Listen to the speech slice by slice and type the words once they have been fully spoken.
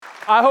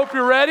I hope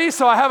you're ready,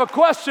 so I have a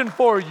question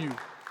for you.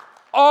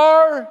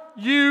 Are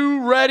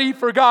you ready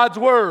for God's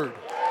Word?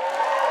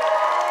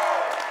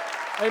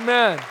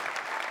 Amen.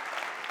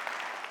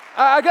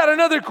 I got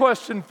another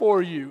question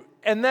for you,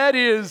 and that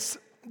is,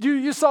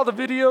 you saw the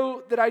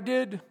video that I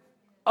did?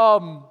 I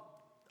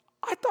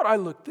thought I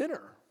looked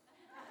thinner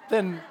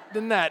than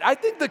that. I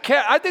think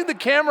the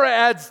camera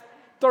adds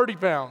 30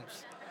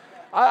 pounds.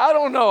 I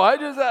don't know.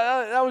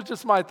 That was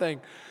just my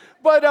thing.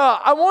 But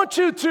I want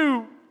you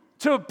to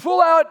pull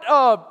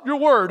out your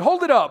word.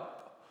 Hold it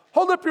up.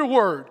 Hold up your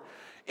word.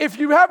 If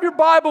you have your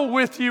Bible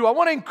with you, I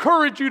want to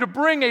encourage you to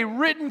bring a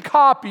written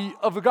copy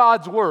of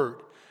God's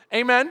Word.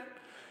 Amen?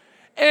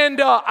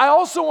 And I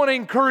also want to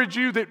encourage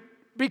you that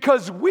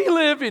because we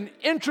live in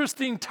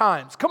interesting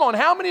times. Come on,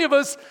 how many of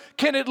us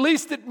can at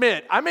least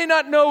admit, I may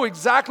not know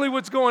exactly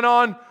what's going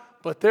on,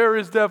 but there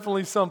is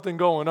definitely something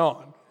going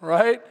on,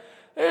 right?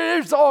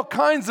 There's all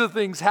kinds of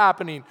things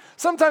happening.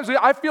 Sometimes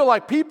I feel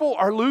like people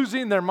are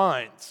losing their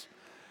minds.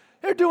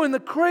 They're doing the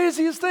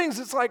craziest things.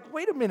 It's like,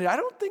 wait a minute, I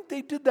don't think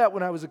they did that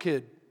when I was a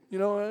kid. You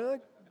know,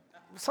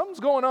 something's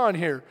going on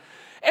here.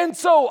 And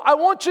so I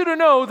want you to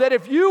know that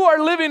if you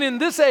are living in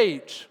this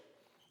age,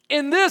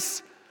 in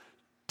this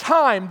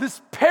time,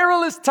 this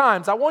perilous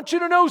times, I want you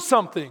to know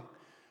something.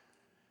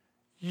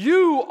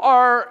 You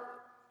are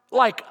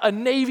like a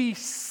Navy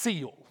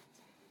SEAL.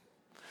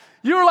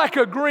 You're like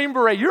a Green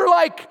Beret. You're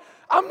like,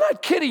 I'm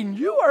not kidding,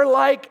 you are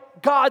like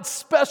God's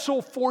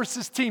Special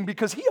Forces team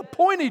because He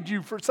appointed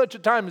you for such a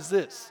time as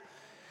this.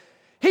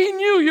 He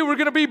knew you were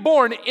going to be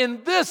born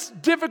in this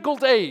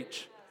difficult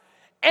age.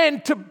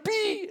 And to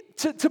be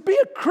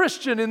a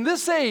Christian in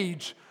this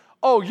age,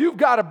 oh, you've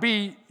got to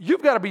be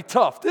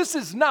tough. This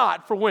is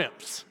not for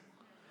wimps.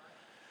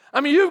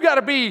 I mean, you've got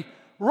to be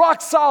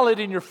rock solid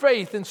in your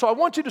faith. And so I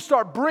want you to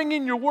start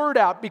bringing your word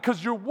out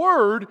because your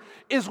word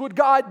is what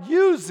God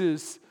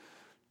uses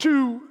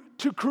to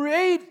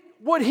create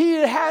what He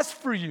has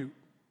for you.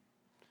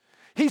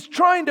 He's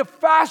trying to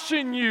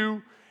fashion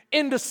you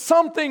into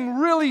something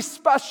really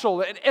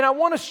special. And I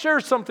want to share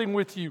something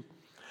with you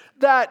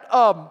that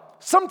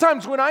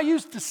sometimes when I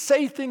used to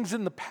say things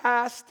in the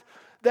past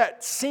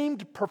that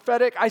seemed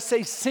prophetic, I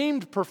say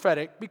seemed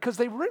prophetic because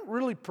they weren't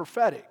really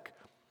prophetic.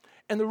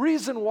 And the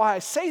reason why I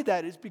say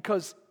that is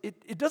because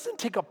it doesn't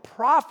take a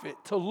prophet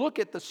to look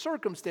at the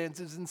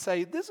circumstances and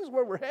say, this is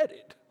where we're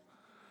headed.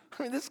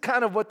 I mean, this is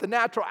kind of what the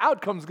natural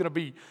outcome is going to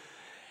be.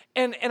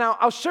 And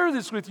I'll share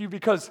this with you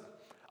because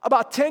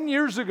about 10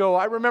 years ago,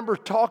 I remember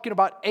talking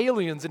about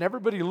aliens, and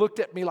everybody looked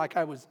at me like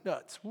I was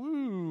nuts.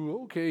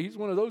 Woo, okay, he's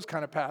one of those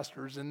kind of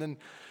pastors. And then,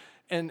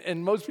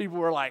 and most people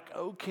were like,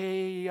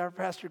 okay, our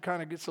pastor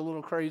kind of gets a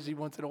little crazy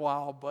once in a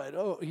while, but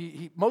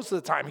he most of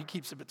the time he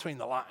keeps it between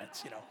the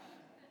lines, you know.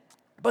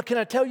 But can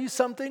I tell you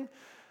something?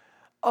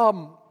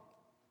 Now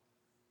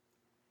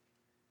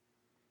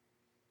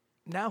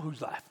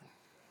who's laughing?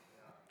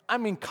 I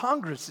mean,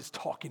 Congress is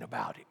talking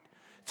about it.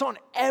 It's on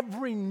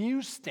every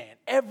newsstand,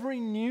 every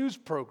news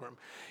program.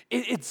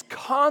 It's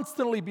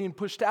constantly being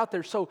pushed out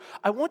there. So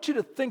I want you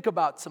to think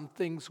about some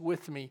things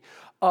with me.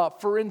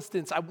 For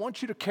instance, I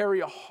want you to carry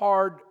a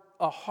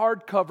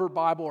hardcover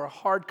Bible or a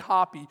hard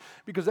copy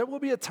because there will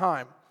be a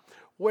time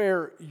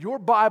where your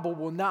Bible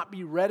will not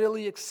be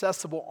readily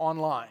accessible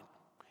online.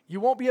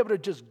 You won't be able to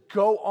just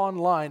go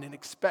online and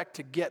expect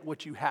to get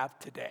what you have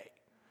today.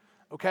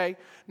 Okay?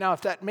 Now,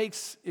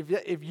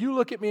 if you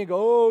look at me and go,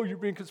 oh, you're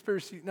being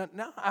conspiracy. No,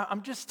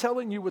 I'm just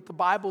telling you what the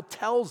Bible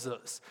tells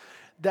us,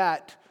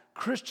 that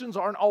Christians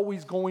aren't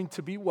always going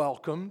to be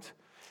welcomed,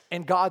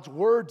 and God's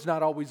word's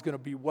not always going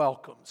to be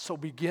welcomed. So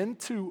begin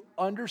to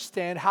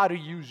understand how to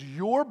use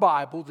your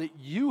Bible that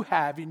you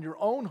have in your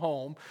own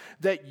home,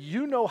 that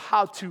you know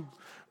how to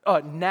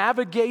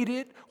navigate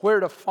it, where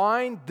to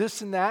find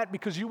this and that,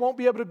 because you won't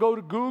be able to go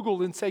to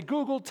Google and say,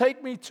 Google,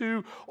 take me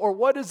to, or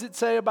what does it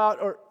say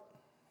about, or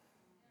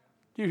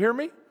do you hear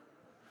me? Do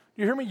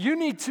you hear me? You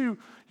need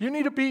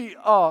to be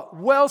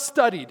well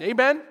studied.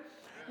 Amen?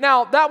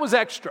 Now, that was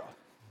extra.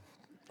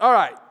 All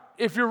right.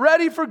 If you're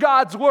ready for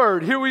God's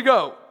word, here we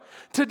go.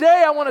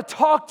 Today, I want to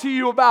talk to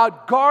you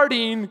about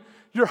guarding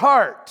your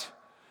heart.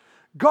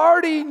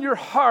 Guarding your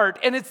heart.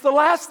 And it's the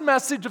last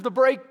message of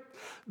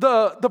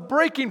the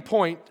Breaking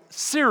Point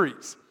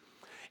series.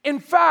 In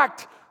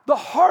fact, the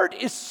heart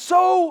is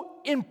so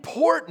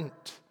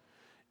important.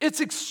 It's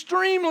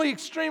extremely,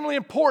 extremely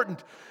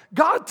important.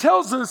 God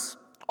tells us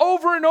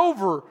over and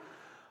over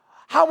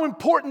how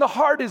important the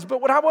heart is. But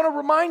what I want to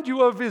remind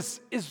you of is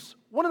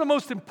one of the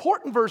most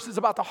important verses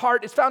about the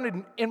heart is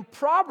found in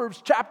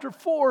Proverbs chapter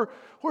 4,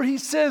 where he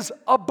says,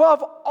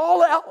 above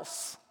all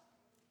else,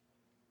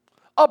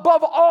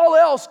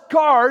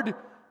 guard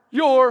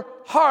your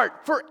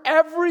heart, for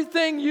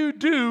everything you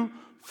do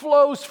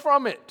flows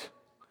from it.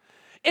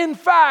 In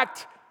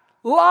fact,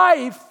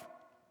 life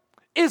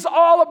is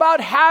all about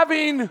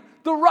having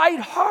the right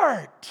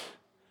heart.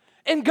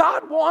 And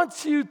God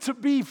wants you to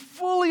be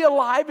fully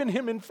alive in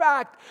Him. In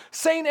fact,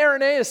 St.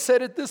 Irenaeus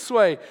said it this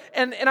way,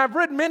 and I've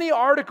read many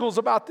articles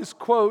about this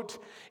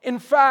quote. In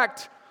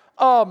fact,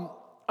 a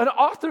An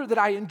author that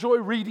I enjoy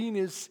reading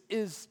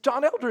is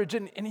John Eldredge,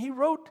 and he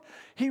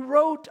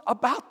wrote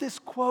about this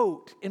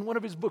quote in one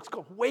of his books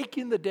called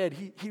Waking the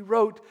Dead. He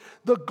wrote,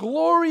 "The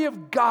glory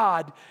of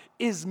God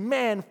is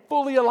man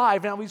fully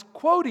alive." Now he's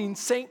quoting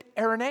St.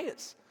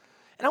 Irenaeus.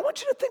 And I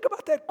want you to think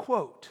about that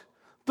quote.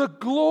 The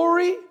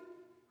glory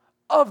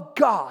of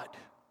God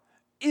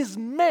is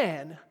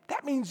man,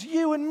 that means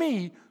you and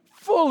me,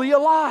 fully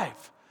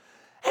alive.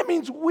 That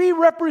means we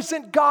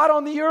represent God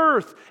on the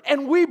earth,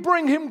 and we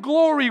bring him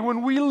glory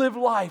when we live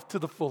life to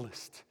the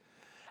fullest.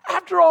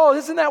 After all,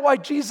 isn't that why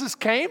Jesus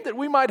came? That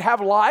we might have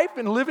life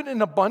and live it in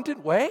an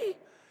abundant way?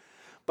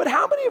 But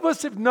how many of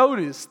us have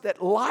noticed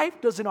that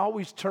life doesn't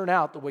always turn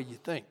out the way you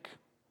think?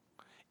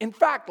 In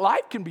fact,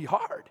 life can be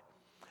hard.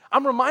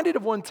 I'm reminded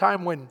of one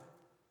time when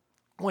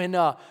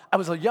I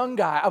was a young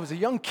guy, I was a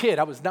young kid,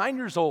 I was 9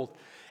 years old,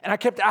 and I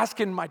kept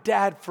asking my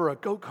dad for a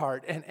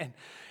go-kart,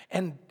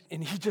 and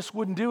he just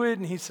wouldn't do it,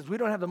 and he says, "We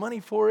don't have the money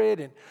for it,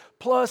 and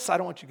plus, I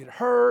don't want you to get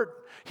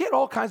hurt." He had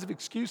all kinds of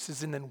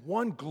excuses, and then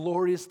one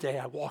glorious day,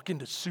 I walk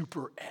into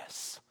Super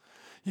S.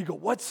 You go,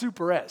 "What's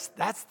Super S?"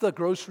 That's the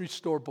grocery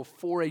store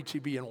before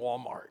H-E-B and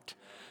Walmart,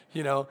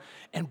 you know.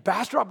 And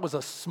Bastrop was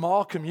a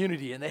small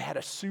community, and they had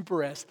a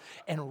Super S,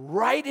 and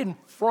right in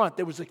front,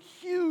 there was a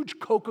huge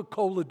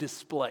Coca-Cola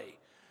display.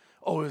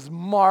 Oh, it was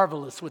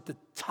marvelous, with the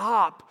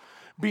top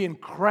being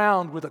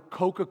crowned with a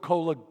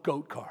Coca-Cola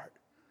goat cart.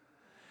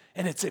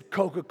 And it said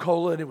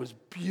Coca-Cola, and it was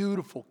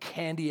beautiful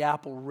candy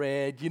apple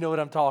red. You know what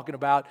I'm talking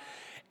about?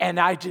 And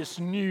I just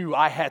knew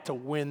I had to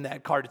win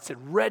that card. It said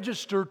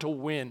register to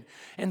win.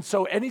 And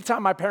so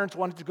anytime my parents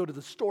wanted to go to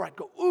the store, I'd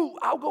go, "Ooh,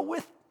 I'll go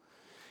with."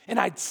 And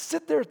I'd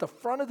sit there at the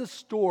front of the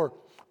store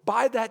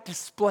by that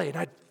display, and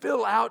I'd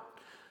fill out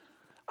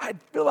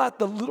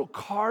the little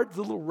cards,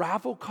 the little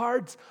raffle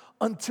cards,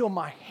 until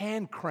my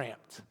hand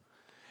cramped.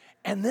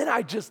 And then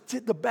I just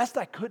did the best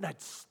I could, and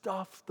I'd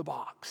stuff the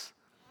box.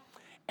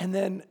 And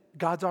then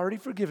God's already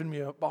forgiven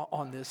me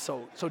on this,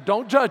 so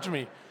don't judge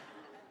me.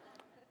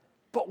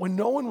 But when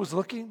no one was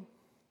looking,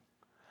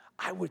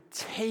 I would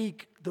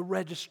take the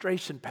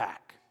registration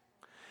pack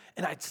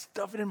and I'd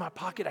stuff it in my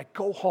pocket. I'd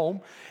go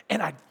home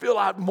and I'd fill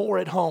out more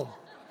at home.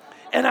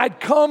 And I'd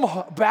come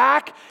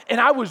back and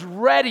I was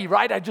ready,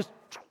 right?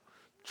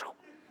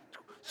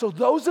 So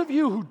those of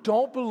you who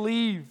don't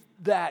believe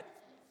that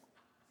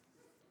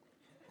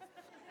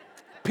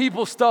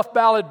people stuff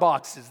ballot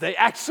boxes, they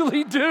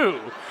actually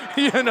do.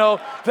 You know,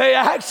 they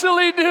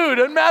actually do.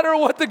 Doesn't matter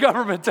what the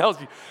government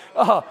tells you.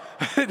 Am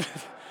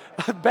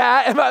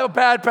I a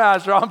bad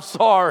pastor? I'm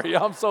sorry.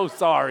 I'm so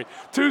sorry.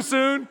 Too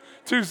soon?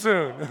 Too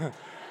soon.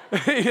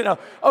 You know,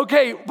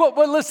 okay, but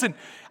listen,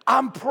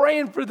 I'm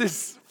praying for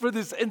this,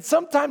 and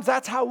sometimes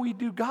that's how we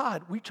do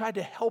God. We try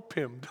to help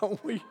him,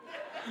 don't we?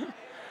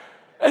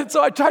 And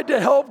so I tried to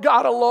help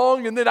God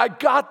along, and then I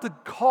got the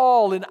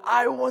call, and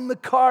I won the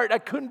cart. I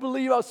couldn't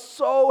believe, I was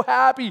so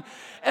happy,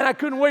 and I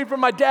couldn't wait for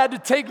my dad to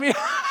take me.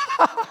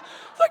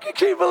 Like, you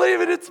can't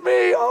believe it, it's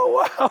me.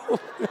 Oh, wow.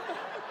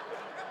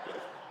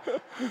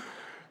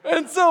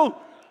 And so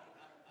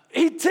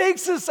he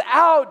takes us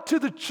out to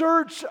the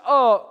church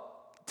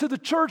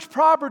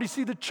property.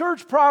 See, the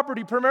church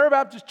property, Premier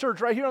Baptist Church,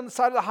 right here on the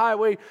side of the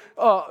highway,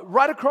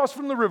 right across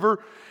from the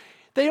river,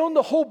 they own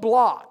the whole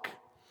block.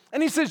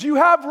 And he says, "You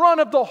have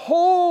run of the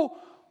whole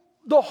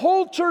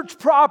church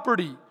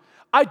property.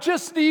 I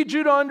just need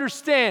you to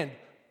understand,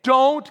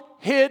 don't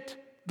hit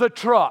the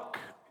truck."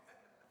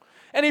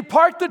 And he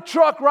parked the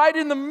truck right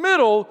in the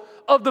middle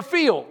of the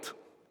field.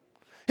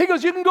 He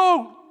goes, "You can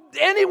go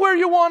anywhere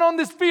you want on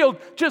this field,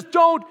 just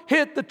don't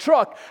hit the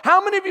truck."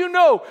 How many of you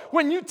know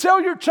when you tell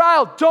your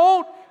child,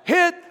 don't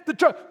hit the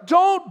truck,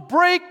 don't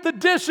break the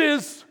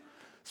dishes,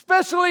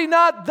 especially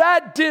not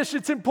that dish,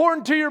 it's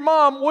important to your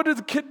mom, what does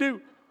the kid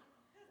do?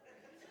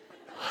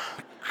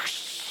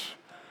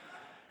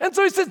 And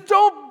so he says,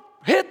 "Don't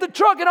hit the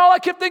truck." And all I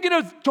kept thinking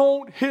is,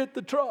 don't hit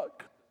the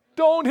truck.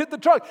 Don't hit the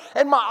truck.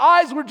 And my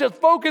eyes were just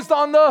focused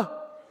on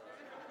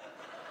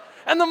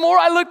and the more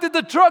I looked at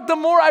the truck, the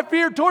more I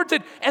feared towards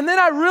it. And then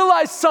I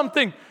realized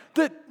something,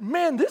 that,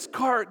 man, this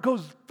car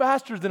goes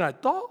faster than I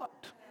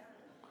thought.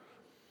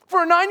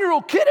 For a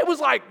 9-year-old kid, it was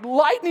like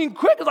lightning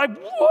quick. It was like,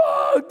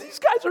 whoa, these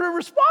guys are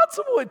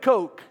irresponsible at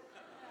Coke.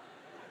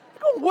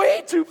 They're going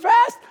way too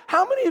fast.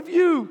 How many of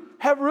you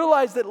have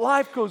realized that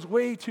life goes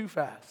way too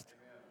fast?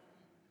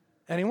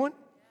 Anyone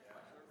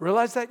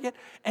realize that yet?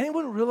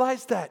 Anyone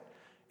realize that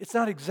it's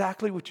not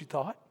exactly what you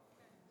thought?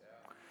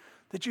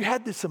 That you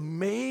had this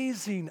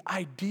amazing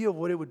idea of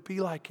what it would be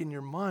like in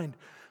your mind,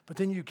 but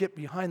then you get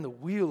behind the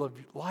wheel of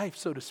life,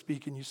 so to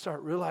speak, and you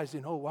start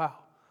realizing, oh, wow,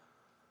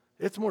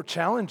 it's more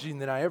challenging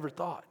than I ever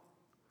thought.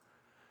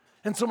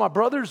 And so my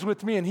brother's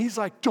with me, and he's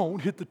like, "Don't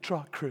hit the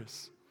truck,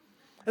 Chris."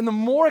 And the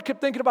more I kept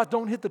thinking about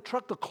don't hit the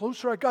truck, the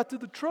closer I got to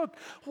the truck.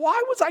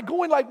 Why was I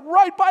going like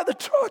right by the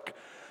truck?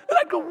 And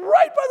I'd go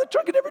right by the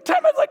truck, and every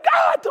time I was like,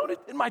 don't hit.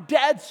 And my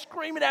dad's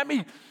screaming at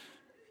me,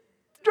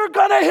 "You're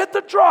gonna hit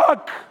the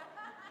truck."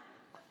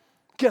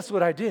 Guess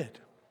what I did?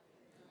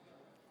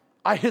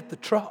 I hit the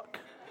truck.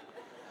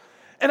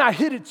 And I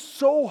hit it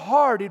so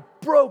hard, it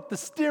broke the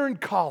steering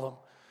column.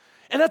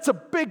 And that's a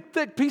big,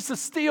 thick piece of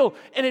steel,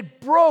 and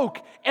it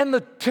broke. And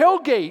the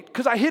tailgate,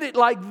 because I hit it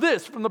like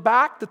this from the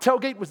back, the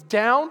tailgate was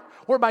down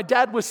where my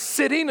dad was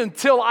sitting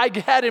until I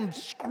had him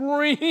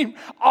scream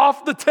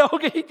off the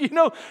tailgate,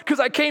 because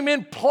I came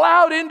in,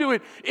 plowed into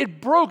it. It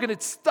broke, and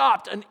it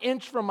stopped an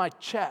inch from my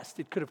chest.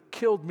 It could have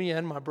killed me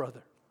and my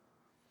brother.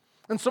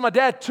 And so my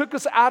dad took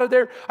us out of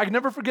there. I can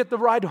never forget the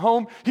ride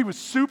home. He was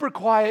super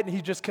quiet, and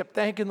he just kept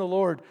thanking the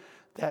Lord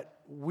that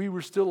we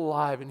were still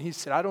alive. And he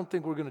said, I don't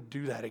think we're going to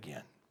do that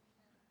again.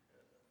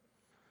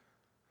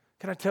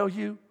 Can I tell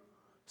you,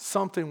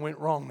 something went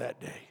wrong that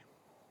day.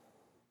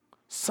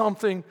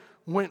 Something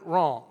went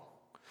wrong.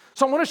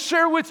 So I want to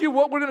share with you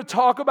what we're going to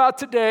talk about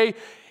today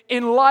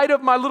in light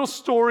of my little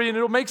story, and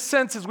it'll make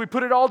sense as we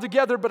put it all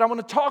together, but I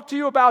want to talk to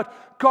you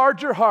about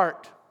guard your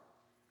heart.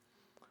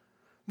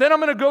 Then I'm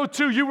going to go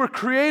to you were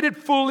created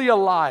fully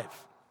alive.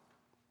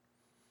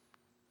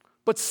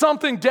 But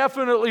something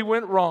definitely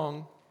went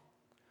wrong.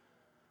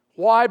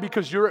 Why?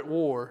 Because you're at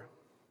war,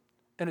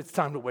 and it's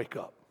time to wake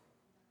up.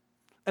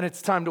 And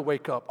it's time to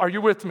wake up. Are you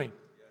with me?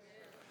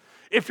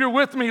 If you're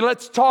with me,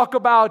 let's talk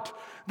about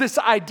this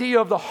idea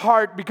of the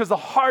heart, because the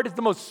heart is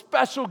the most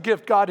special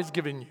gift God has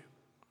given you.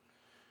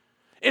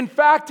 In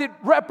fact, it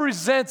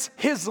represents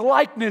His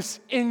likeness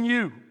in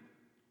you.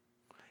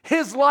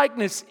 His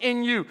likeness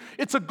in you.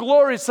 It's a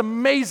glorious,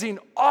 amazing,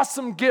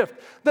 awesome gift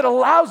that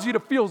allows you to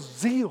feel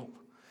zeal.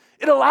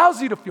 It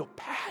allows you to feel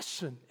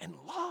passion and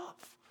love,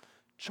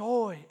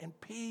 joy and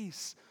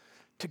peace,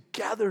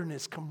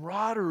 togetherness,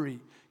 camaraderie,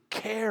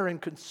 care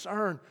and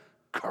concern,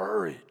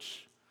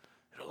 courage.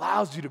 It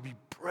allows you to be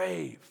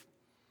brave.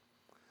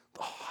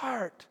 The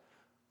heart,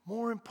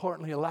 more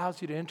importantly,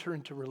 allows you to enter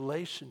into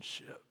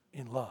relationship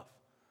in love.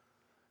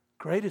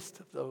 Greatest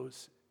of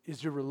those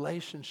is your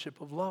relationship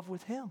of love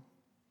with Him.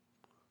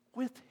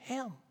 With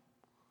Him.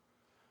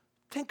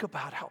 Think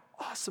about how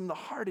awesome the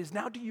heart is.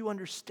 Now do you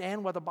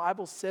understand why the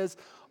Bible says,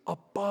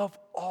 above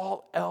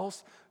all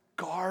else,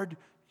 guard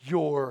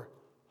your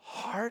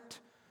heart?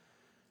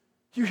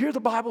 You hear the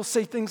Bible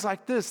say things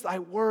like this, thy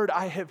word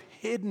I have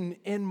hidden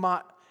in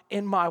my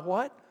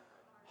what?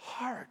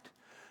 Heart.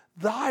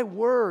 Thy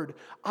word,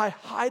 I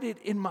hide it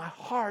in my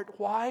heart.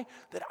 Why?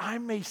 That I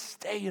may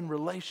stay in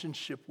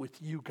relationship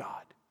with you,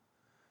 God.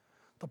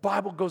 The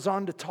Bible goes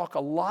on to talk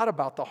a lot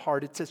about the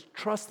heart. It says,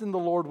 trust in the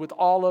Lord with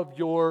all of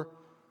your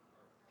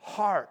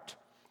heart.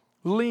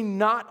 Lean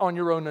not on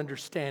your own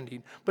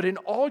understanding, but in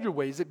all your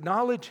ways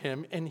acknowledge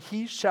Him, and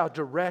He shall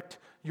direct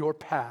your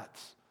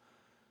paths.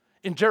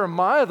 In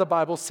Jeremiah, the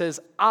Bible says,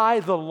 I,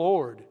 the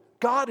Lord.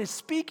 God is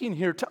speaking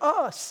here to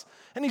us.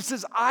 And He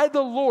says, I,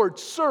 the Lord,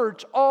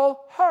 search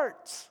all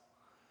hearts.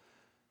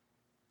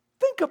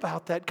 Think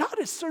about that. God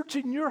is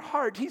searching your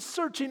heart. He's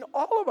searching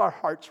all of our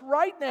hearts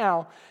right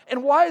now.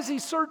 And why is He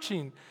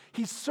searching?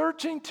 He's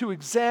searching to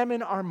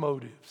examine our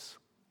motives.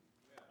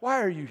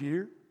 Why are you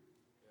here?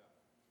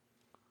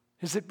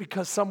 Is it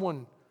because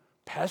someone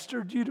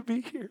pestered you to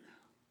be here?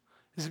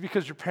 Is it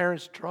because your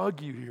parents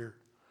drug you here?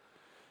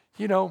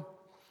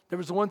 There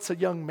was once a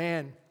young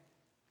man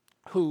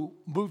who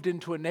moved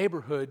into a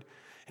neighborhood,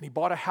 and he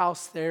bought a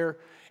house there,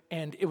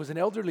 and it was an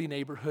elderly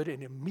neighborhood,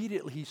 and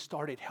immediately he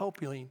started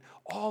helping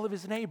all of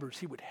his neighbors.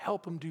 He would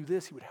help them do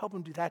this, he would help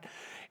them do that.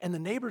 And the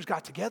neighbors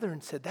got together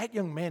and said, that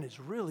young man is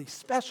really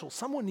special.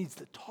 Someone needs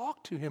to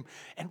talk to him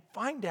and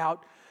find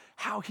out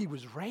how he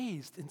was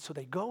raised. And so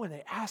they go and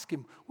they ask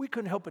him, we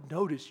couldn't help but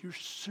notice you're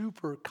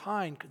super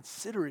kind,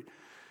 considerate.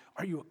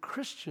 Are you a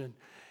Christian?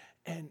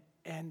 And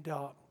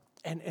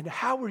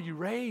how were you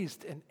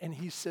raised? And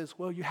he says,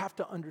 well, you have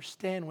to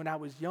understand, when I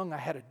was young, I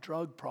had a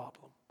drug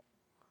problem.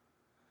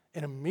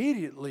 And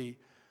immediately,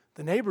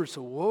 the neighbors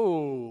said,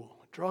 whoa,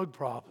 drug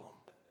problem.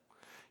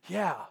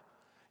 Yeah,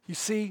 you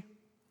see,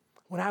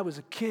 when I was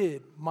a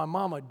kid, my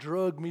mama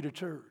drugged me to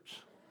church.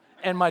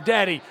 And my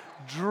daddy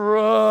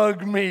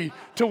drugged me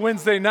to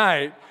Wednesday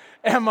night.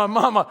 And my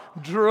mama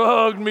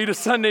drugged me to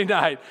Sunday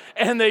night.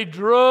 And they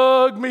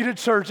drugged me to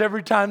church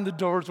every time the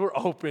doors were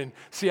open.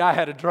 See, I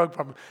had a drug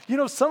problem.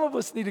 Some of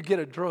us need to get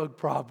a drug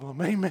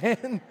problem.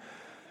 Amen?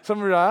 Some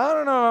of you are like, I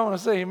don't know if I want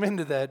to say amen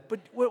to that.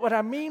 But what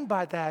I mean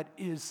by that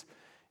is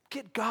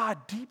get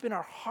God deep in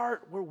our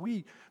heart where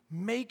we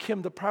make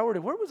Him the priority.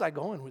 Where was I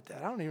going with that?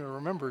 I don't even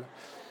remember.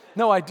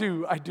 No, I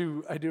do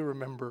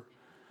remember.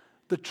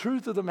 The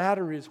truth of the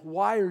matter is,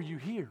 why are you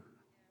here?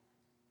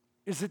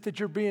 Is it that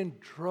you're being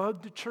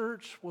drugged to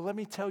church? Well, let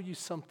me tell you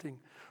something.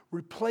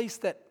 Replace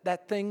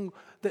that thing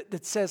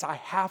that says I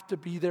have to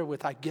be there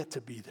with I get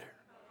to be there.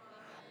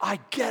 I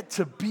get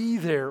to be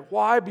there.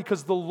 Why?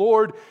 Because the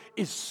Lord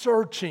is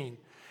searching,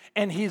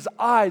 and His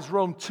eyes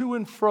roam to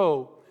and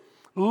fro,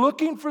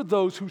 looking for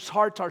those whose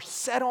hearts are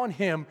set on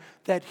Him,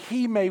 that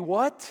He may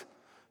what?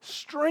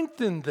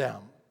 Strengthen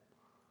them.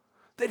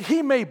 That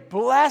He may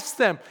bless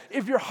them.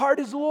 If your heart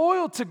is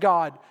loyal to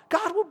God,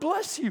 God will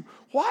bless you.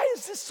 Why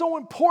is this so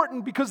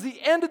important? Because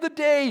the end of the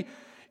day,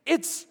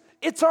 it's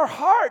our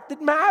heart that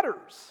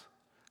matters.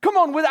 Come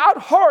on, without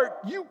heart,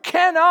 you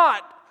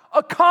cannot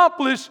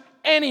accomplish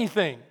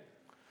anything.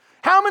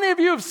 How many of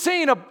you have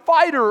seen a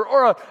fighter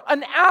or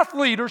an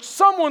athlete or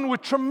someone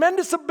with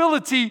tremendous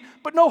ability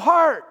but no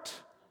heart?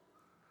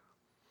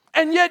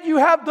 And yet you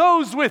have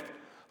those with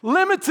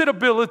limited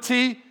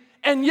ability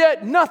and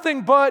yet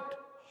nothing but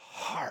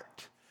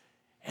heart.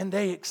 And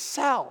they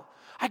excel.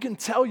 I can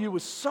tell you it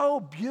was so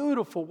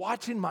beautiful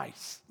watching my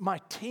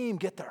team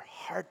get their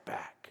heart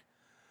back.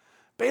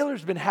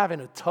 Baylor's been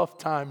having a tough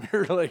time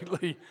here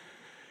lately.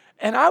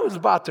 And I was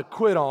about to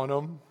quit on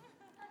them.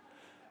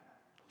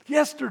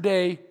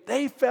 Yesterday,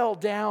 they fell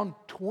down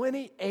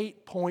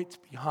 28 points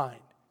behind.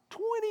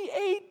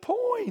 28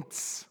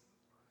 points.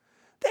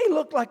 They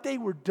looked like they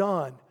were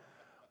done.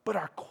 But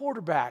our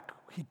quarterback,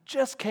 he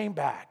just came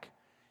back.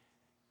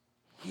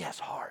 He has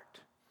heart.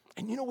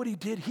 And you know what he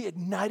did? He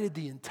ignited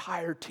the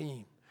entire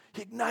team.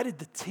 He ignited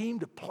the team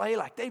to play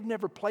like they've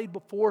never played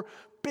before.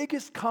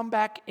 Biggest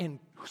comeback in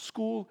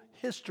school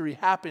history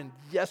happened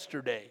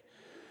yesterday.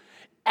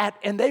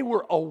 And they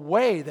were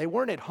away. They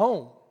weren't at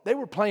home. They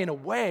were playing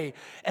away.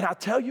 And I'll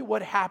tell you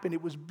what happened.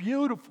 It was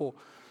beautiful.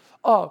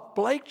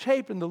 Blake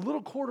Chapin, the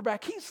little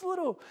quarterback, he's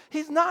little.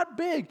 He's not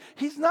big.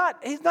 He's not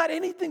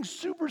anything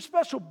super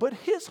special. But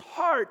his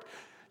heart,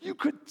 you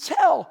could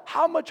tell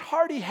how much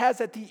heart he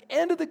has at the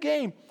end of the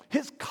game.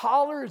 His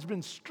collar has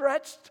been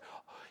stretched.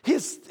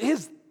 His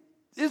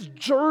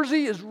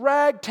jersey is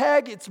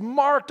ragtag. It's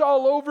marked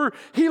all over.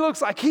 He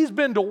looks like he's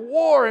been to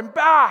war and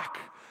back.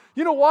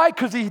 You know why?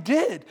 Because he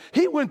did.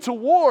 He went to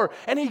war,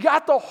 and he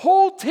got the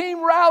whole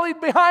team rallied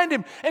behind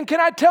him. And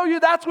can I tell you,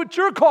 that's what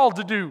you're called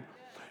to do.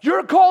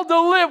 You're called to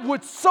live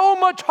with so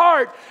much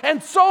heart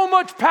and so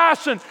much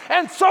passion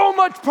and so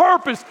much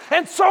purpose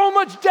and so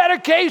much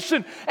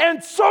dedication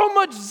and so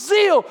much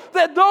zeal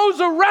that those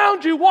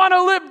around you want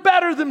to live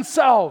better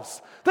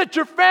themselves. That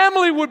your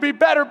family would be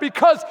better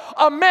because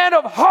a man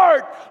of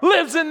heart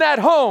lives in that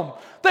home.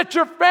 That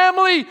your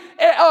family,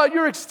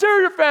 your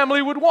exterior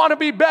family would want to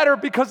be better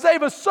because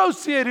they've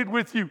associated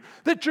with you.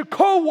 That your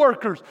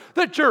co-workers,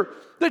 that your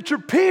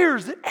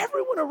peers, that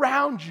everyone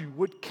around you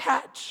would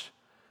catch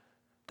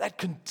that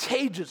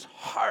contagious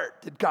heart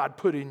that God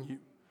put in you.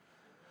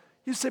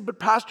 You say, but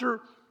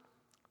Pastor,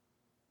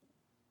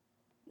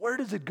 where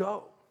does it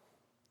go?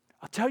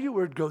 I'll tell you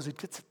where it goes. It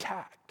gets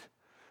attacked.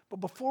 But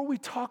before we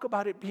talk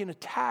about it being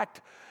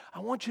attacked, I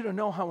want you to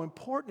know how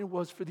important it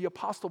was for the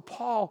Apostle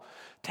Paul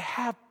to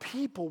have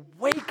people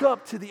wake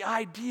up to the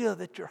idea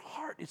that your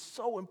heart is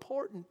so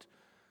important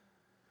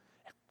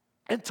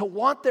and to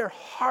want their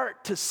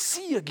heart to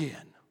see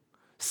again.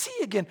 See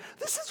again.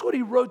 This is what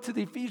he wrote to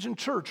the Ephesian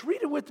church.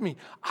 Read it with me.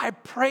 I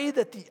pray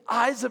that the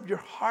eyes of your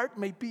heart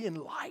may be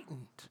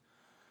enlightened,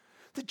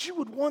 that you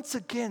would once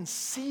again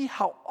see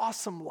how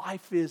awesome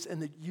life is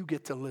and that you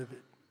get to live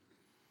it.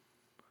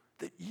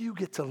 That you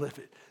get to live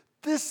it.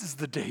 This is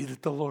the day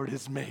that the Lord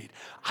has made.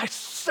 I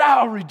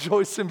shall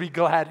rejoice and be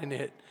glad in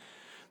it.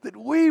 That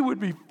we would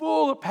be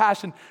full of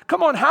passion.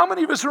 Come on, how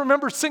many of us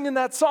remember singing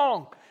that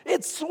song?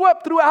 It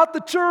swept throughout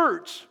the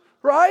church,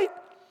 right?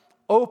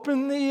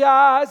 Open the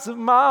eyes of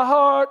my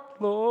heart,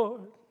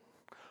 Lord.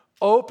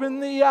 Open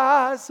the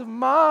eyes of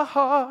my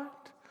heart.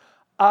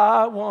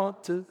 I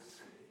want to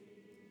see.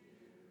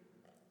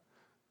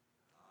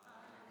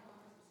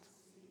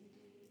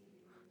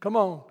 Come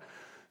on.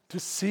 To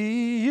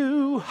see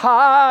you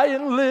high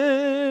and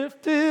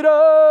lifted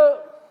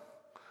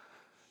up,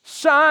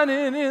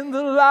 shining in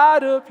the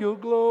light of your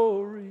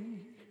glory.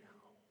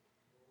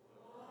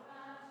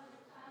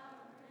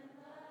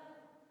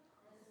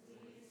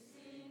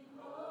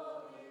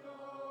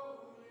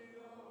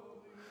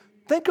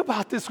 Think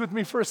about this with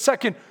me for a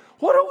second.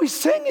 What are we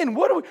singing?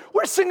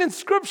 We're singing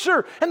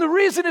scripture. And the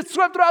reason it's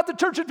swept throughout the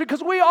church is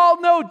because we all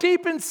know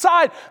deep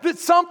inside that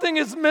something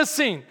is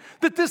missing.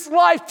 That this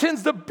life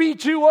tends to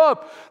beat you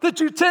up. That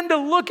you tend to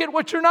look at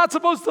what you're not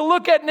supposed to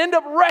look at and end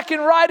up wrecking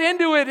right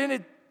into it. And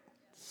it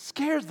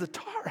scares the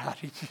tar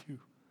out of you.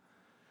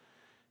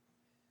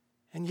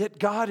 And yet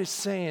God is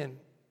saying,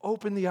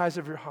 open the eyes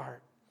of your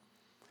heart.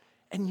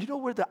 And you know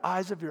where the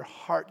eyes of your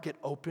heart get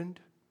opened?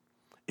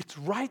 It's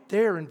right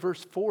there in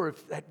verse 4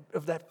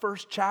 of that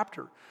first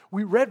chapter.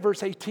 We read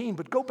verse 18,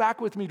 but go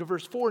back with me to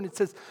verse 4, and it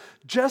says,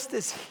 just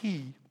as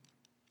he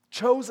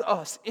chose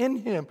us in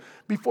him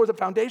before the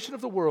foundation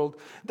of the world,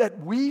 that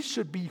we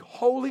should be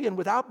holy and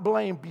without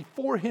blame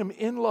before him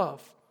in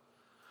love.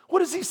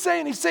 What is he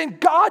saying? He's saying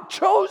God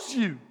chose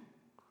you.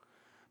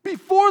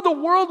 Before the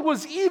world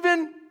was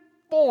even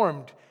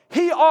formed,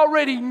 he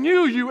already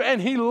knew you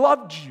and he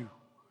loved you.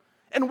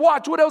 And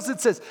watch what else it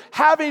says.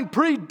 Having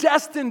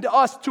predestined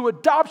us to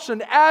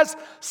adoption as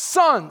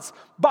sons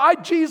by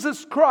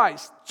Jesus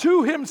Christ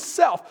to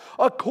himself,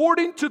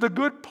 according to the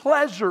good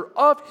pleasure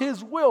of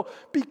his will,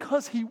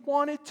 because he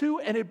wanted to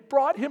and it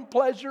brought him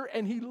pleasure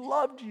and he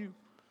loved you.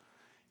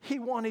 He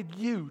wanted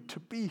you to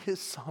be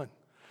his son,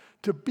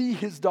 to be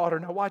his daughter.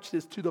 Now watch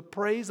this. To the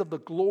praise of the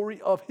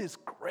glory of his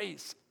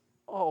grace.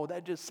 Oh,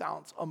 that just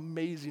sounds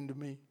amazing to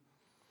me.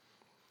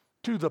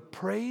 To the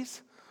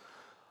praise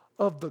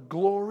of the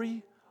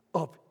glory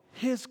of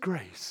his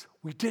grace.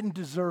 We didn't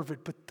deserve it,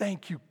 but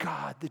thank you,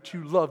 God, that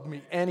you loved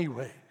me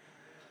anyway.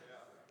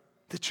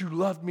 that you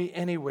loved me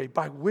anyway,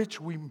 by which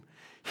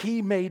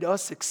he made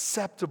us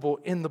acceptable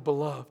in the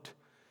beloved.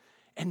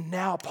 And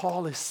now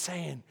Paul is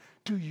saying,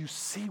 do you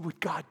see what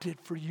God did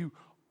for you?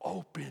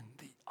 Open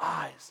the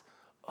eyes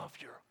of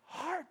your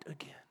heart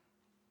again.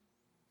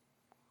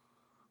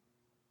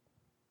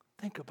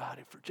 Think about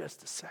it for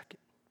just a second.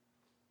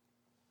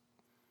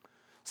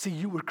 See,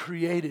 you were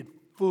created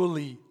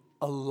fully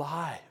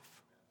alive.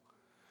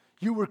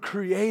 You were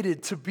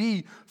created to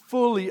be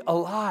fully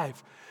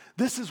alive.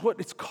 This is what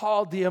it's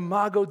called, the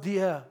imago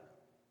Dei.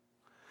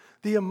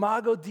 The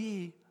imago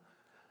Dei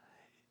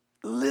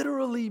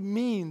literally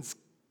means,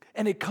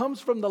 and it comes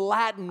from the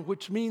Latin,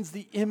 which means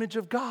the image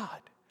of God.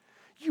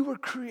 You were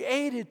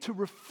created to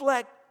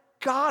reflect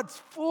God's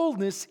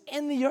fullness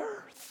in the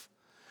earth.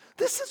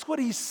 This is what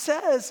he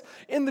says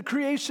in the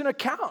creation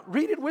account.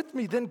 Read it with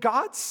me. Then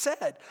God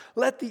said,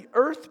 let the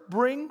earth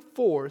bring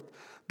forth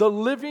the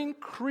living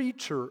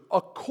creature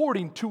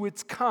according to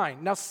its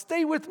kind. Now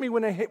stay with me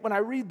when I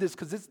read this,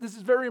 because this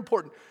is very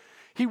important.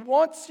 He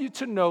wants you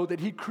to know that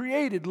he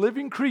created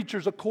living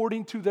creatures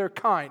according to their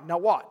kind. Now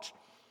watch.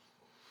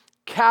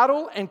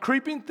 Cattle and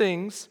creeping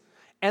things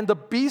and the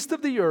beast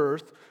of the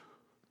earth,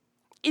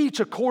 each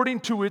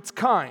according to its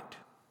kind.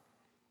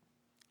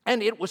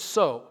 And it was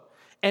so.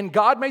 And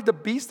God made the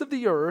beast of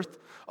the earth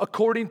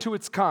according to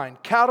its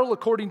kind, cattle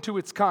according to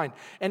its kind,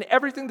 and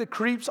everything that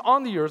creeps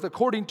on the earth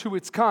according to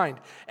its kind.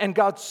 And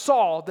God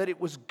saw that it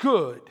was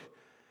good,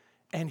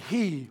 and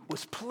he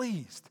was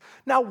pleased.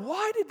 Now,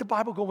 why did the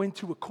Bible go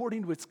into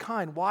according to its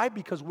kind? Why?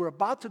 Because we're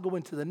about to go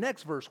into the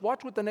next verse.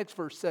 Watch what the next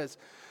verse says.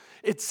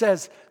 It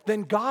says,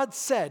 then God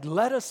said,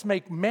 let us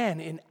make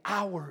man in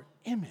our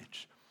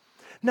image.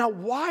 Now,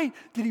 why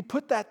did he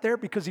put that there?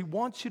 Because he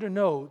wants you to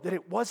know that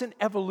it wasn't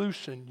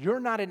evolution. You're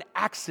not an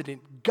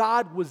accident.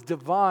 God was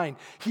divine.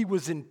 He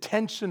was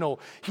intentional.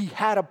 He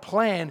had a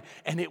plan,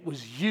 and it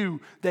was you,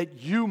 that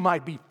you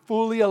might be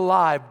fully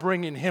alive,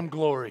 bringing him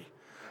glory.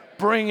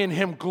 Bringing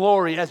him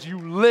glory as you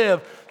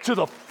live to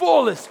the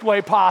fullest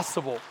way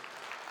possible.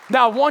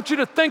 Now, I want you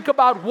to think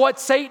about what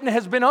Satan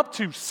has been up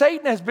to.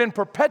 Satan has been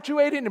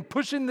perpetuating and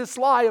pushing this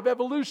lie of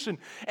evolution.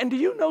 And do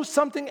you know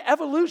something?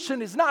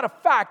 Evolution is not a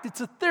fact,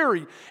 it's a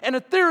theory. And a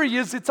theory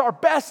is it's our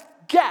best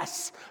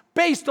guess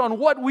based on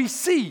what we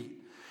see.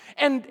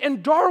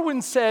 And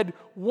Darwin said,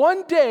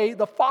 one day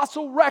the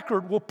fossil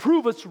record will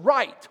prove us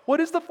right. What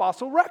is the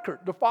fossil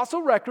record? The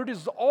fossil record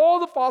is all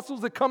the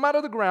fossils that come out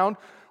of the ground.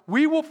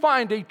 We will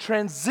find a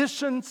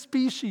transition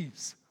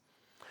species.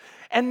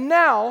 And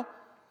now,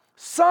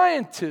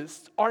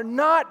 scientists are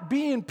not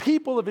being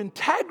people of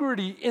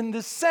integrity in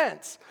the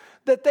sense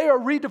that they are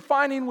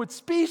redefining what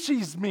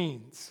species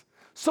means.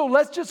 So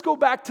let's just go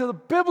back to the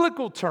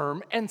biblical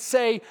term and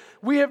say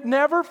we have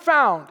never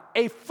found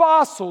a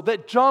fossil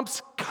that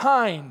jumps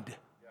kind,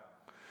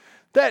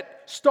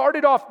 that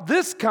started off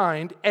this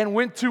kind and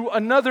went to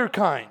another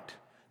kind.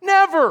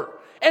 Never.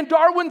 And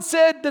Darwin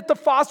said that the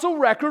fossil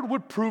record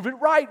would prove it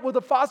right. Well,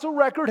 the fossil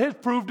record has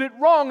proved it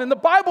wrong, and the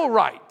Bible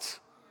writes.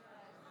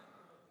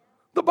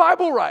 The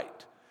Bible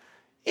right.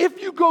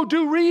 If you go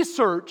do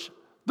research,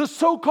 the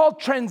so-called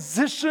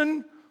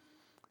transition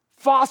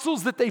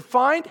fossils that they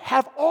find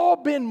have all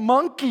been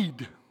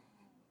monkeyed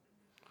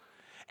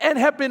and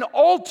have been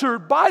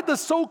altered by the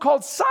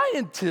so-called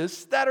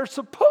scientists that are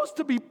supposed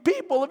to be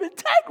people of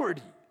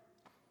integrity.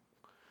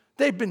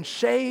 They've been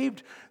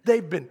shaved,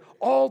 they've been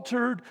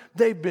altered,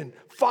 they've been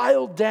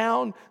filed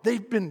down,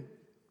 they've been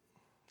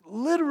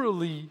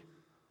literally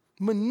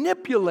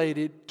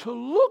manipulated to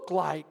look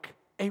like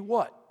a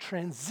what?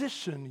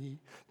 Transitional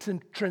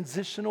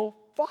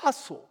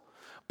fossil.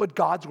 But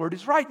God's word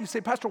is right. You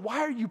say, Pastor, why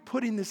are you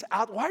putting this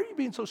out? Why are you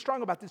being so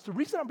strong about this? The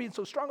reason I'm being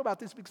so strong about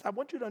this is because I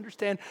want you to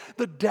understand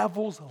the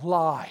devil's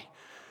lie.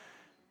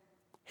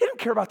 He doesn't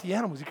care about the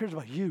animals. He cares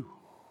about you.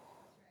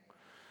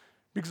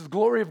 Because the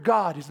glory of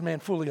God is man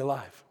fully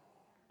alive.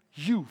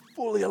 You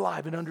fully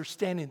alive and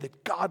understanding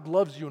that God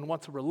loves you and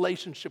wants a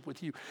relationship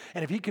with you.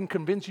 And if he can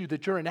convince you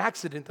that you're an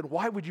accident, then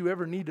why would you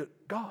ever need a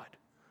God?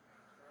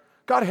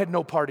 God had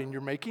no part in your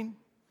making,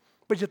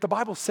 but yet the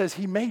Bible says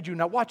he made you.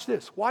 Now watch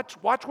this. Watch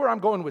where I'm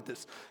going with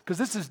this, because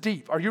this is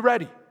deep. Are you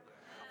ready?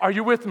 Are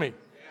you with me?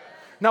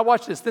 Now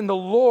watch this. Then the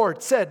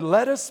Lord said,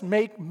 let us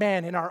make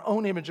man in our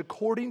own image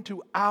according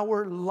to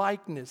our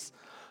likeness.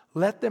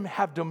 Let them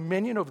have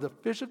dominion over the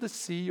fish of the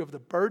sea, over the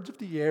birds of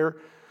the air,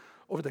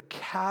 over the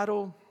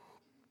cattle,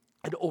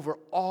 and over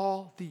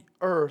all the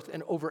earth,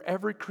 and over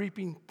every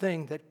creeping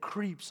thing that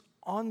creeps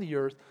on the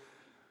earth.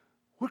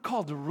 We're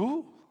called to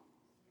rule.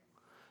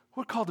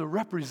 We're called to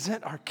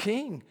represent our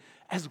King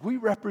as we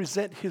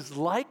represent his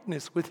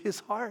likeness with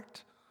his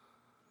heart.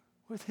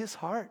 With his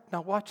heart.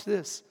 Now watch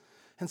this.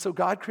 And so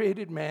God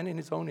created man in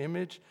his own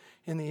image.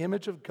 In the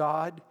image of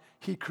God,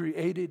 he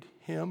created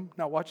him.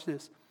 Now watch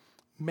this.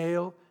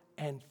 Male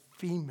and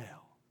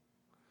female.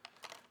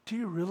 Do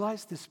you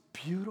realize this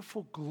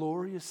beautiful,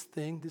 glorious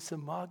thing, this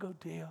imago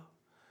Dei,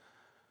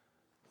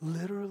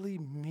 literally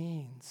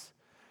means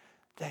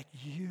that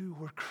you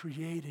were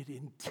created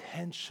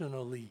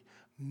intentionally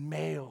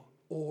male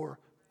or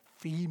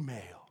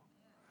female.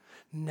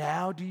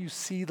 Now do you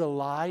see the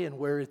lie and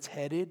where it's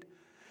headed?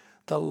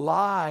 The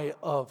lie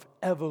of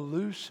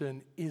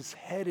evolution is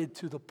headed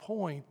to the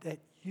point that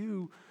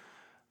you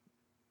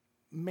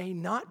may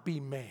not be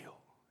male.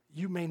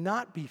 You may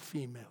not be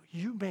female.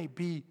 You may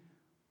be.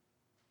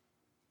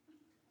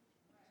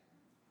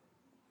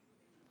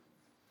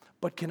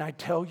 But can I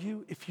tell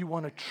you, if you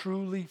want to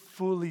truly,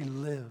 fully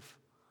live,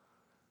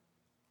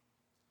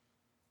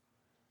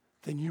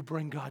 then you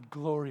bring God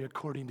glory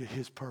according to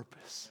His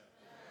purpose.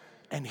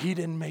 And He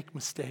didn't make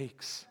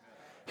mistakes.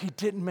 He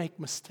didn't make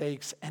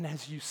mistakes. And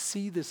as you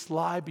see this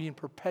lie being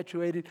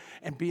perpetuated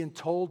and being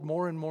told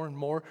more and more and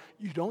more,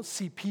 you don't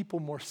see people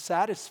more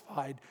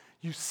satisfied.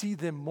 You see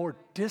them more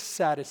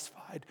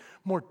dissatisfied,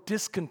 more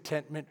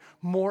discontentment,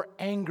 more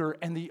anger.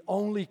 And the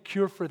only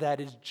cure for that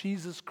is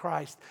Jesus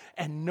Christ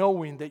and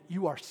knowing that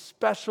you are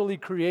specially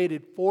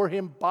created for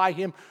Him, by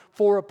Him,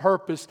 for a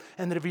purpose.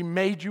 And that if He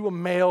made you a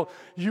male,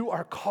 you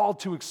are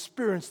called to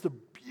experience the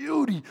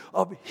beauty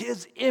of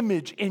His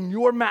image in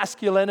your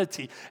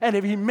masculinity. And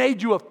if He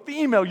made you a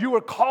female, you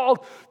are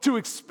called to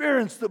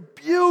experience the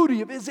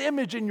beauty of His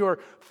image in your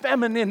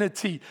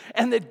femininity.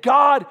 And that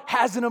God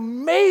has an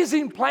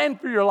amazing plan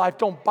for your life.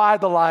 Don't buy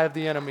the lie of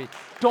the enemy.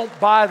 Don't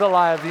buy the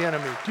lie of the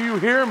enemy. Do you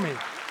hear me?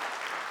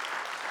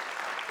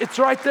 It's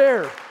right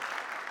there.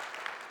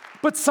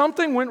 But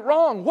something went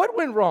wrong. What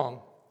went wrong?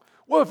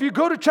 Well, if you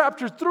go to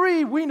chapter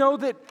 3, we know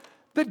that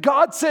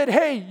God said,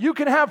 hey, you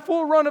can have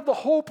full run of the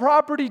whole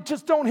property,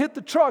 just don't hit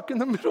the truck in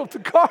the middle of the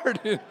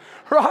garden,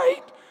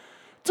 right?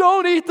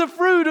 Don't eat the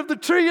fruit of the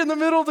tree in the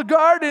middle of the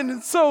garden.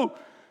 And so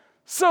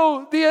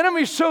the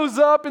enemy shows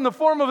up in the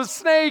form of a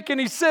snake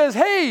and he says,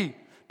 hey,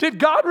 did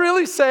God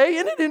really say?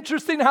 Isn't it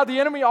interesting how the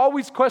enemy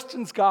always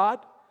questions God?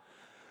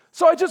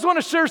 So I just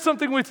want to share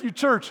something with you,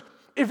 church.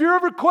 If you're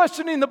ever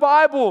questioning the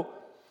Bible,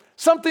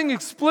 something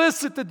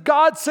explicit that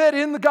God said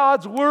in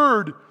God's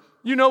word,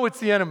 you know it's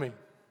the enemy.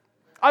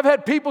 I've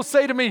had people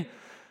say to me,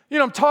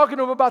 I'm talking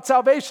to them about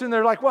salvation.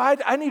 They're like, well,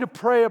 I need to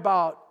pray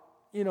about,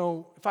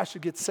 if I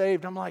should get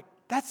saved. I'm like,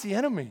 that's the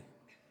enemy.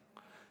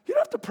 You don't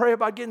have to pray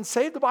about getting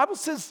saved. The Bible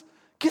says,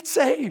 get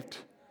saved.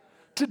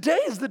 Today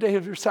is the day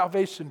of your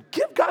salvation.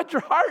 Give God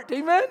your heart,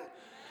 amen?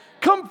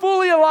 Come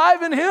fully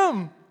alive in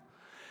Him.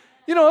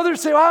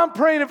 Others say, well, I'm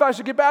praying if I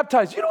should get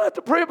baptized. You don't have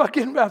to pray about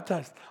getting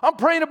baptized. I'm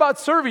praying about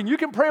serving. You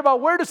can pray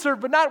about where to serve,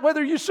 but not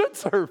whether you should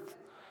serve. The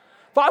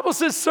Bible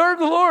says, serve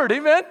the Lord,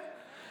 amen?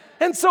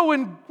 And so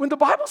when the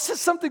Bible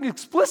says something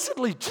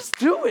explicitly, just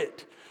do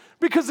it.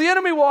 Because the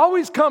enemy will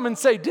always come and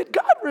say, did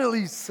God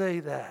really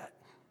say that?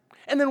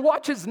 And then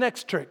watch his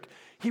next trick.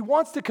 He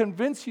wants to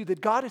convince you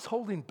that God is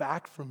holding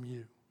back from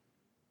you.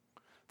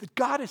 That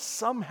God is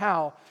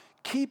somehow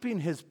keeping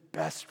His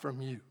best from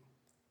you.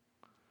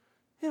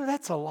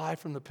 That's a lie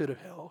from the pit of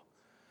hell.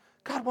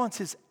 God wants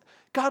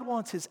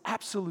His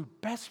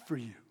absolute best for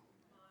you.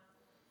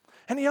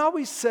 And He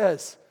always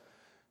says,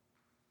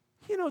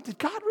 did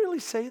God really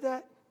say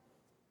that?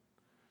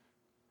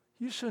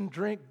 You shouldn't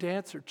drink,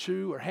 dance, or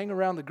chew, or hang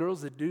around the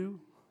girls that do.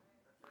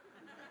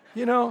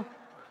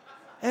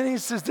 And He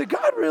says, did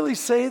God really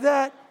say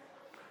that?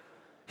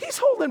 He's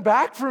holding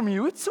back from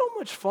you. It's so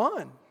much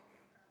fun.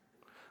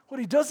 What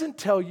He doesn't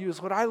tell you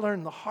is what I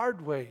learned the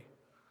hard way,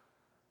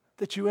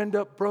 that you end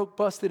up broke,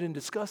 busted, and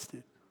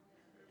disgusted.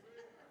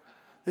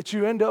 That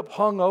you end up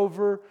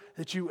hungover,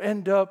 that you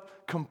end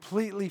up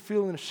completely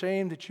feeling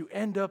ashamed, that you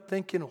end up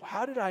thinking,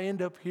 how did I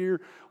end up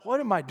here? What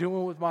am I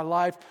doing with my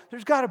life?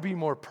 There's got to be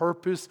more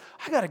purpose.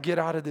 I got to get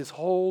out of this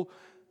hole.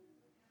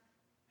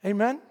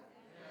 Amen?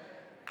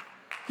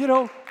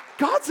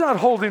 God's not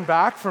holding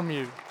back from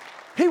you.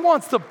 He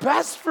wants the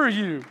best for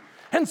you.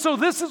 And so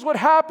this is what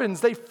happens.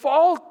 They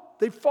fall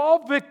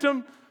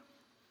victim.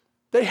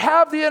 They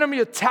have the enemy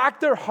attack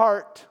their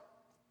heart.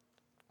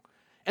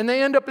 And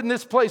they end up in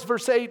this place,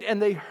 verse 8, and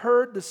they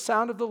heard the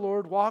sound of the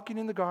Lord walking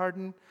in the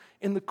garden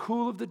in the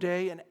cool of the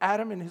day, and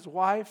Adam and his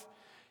wife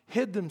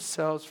hid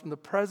themselves from the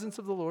presence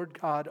of the Lord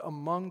God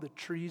among the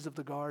trees of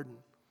the garden.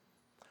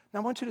 Now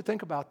I want you to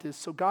think about this.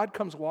 So God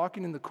comes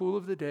walking in the cool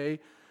of the day.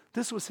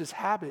 This was His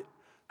habit.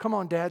 Come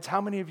on, dads,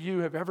 how many of you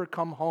have ever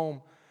come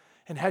home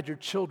and had your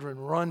children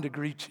run to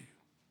greet you?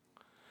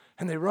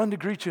 And they run to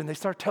greet you and they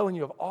start telling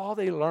you of all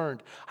they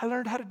learned. I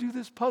learned how to do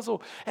this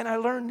puzzle and I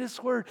learned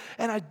this word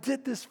and I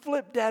did this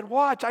flip, Dad,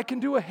 watch. I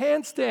can do a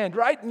handstand,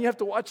 right? And you have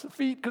to watch the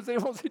feet because they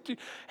won't hit you.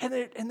 And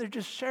they're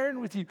just sharing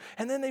with you.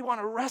 And then they want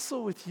to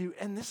wrestle with you.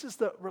 And this is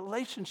the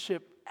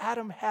relationship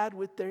Adam had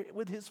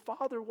with his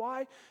father.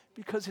 Why?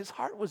 Because his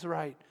heart was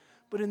right.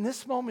 But in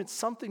this moment,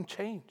 something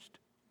changed.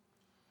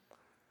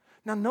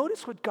 Now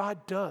notice what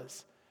God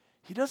does.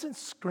 He doesn't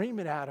scream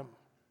at Adam,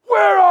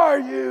 "Where are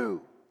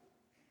you?"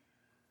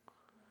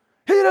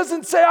 He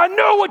doesn't say, "I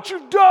know what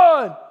you've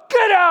done.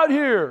 Get out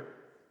here."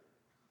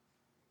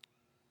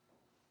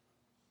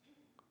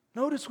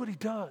 Notice what he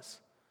does.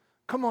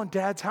 Come on,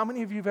 dads, how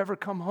many of you have ever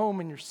come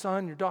home and your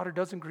son, your daughter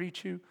doesn't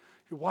greet you,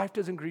 your wife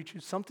doesn't greet you,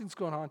 something's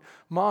going on.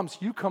 Moms,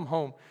 you come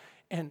home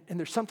and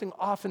there's something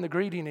off in the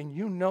greeting and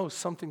you know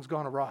something's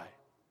gone awry.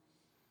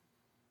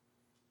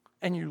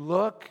 And you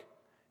look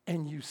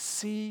and you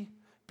see,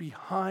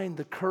 behind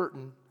the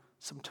curtain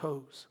some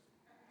toes.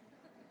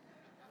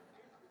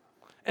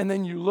 And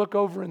then you look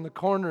over in the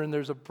corner and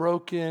there's a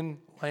broken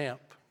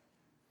lamp.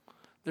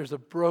 There's a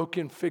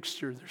broken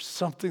fixture. There's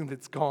something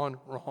that's gone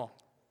wrong.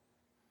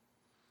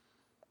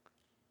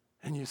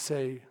 And you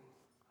say,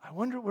 I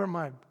wonder where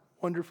my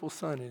wonderful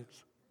son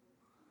is.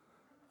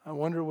 I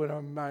wonder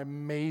what my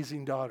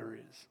amazing daughter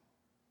is.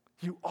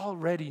 You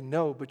already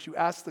know, but you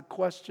ask the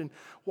question,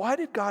 why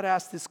did God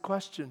ask this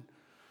question?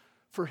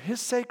 For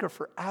his sake or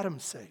for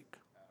Adam's sake?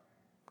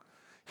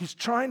 He's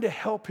trying to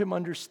help him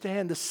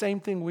understand the same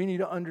thing we need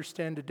to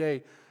understand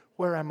today.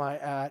 Where am I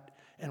at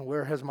and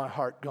where has my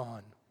heart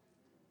gone?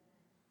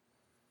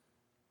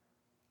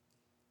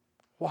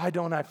 Why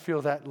don't I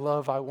feel that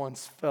love I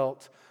once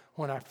felt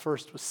when I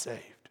first was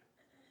saved?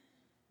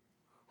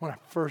 When I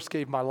first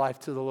gave my life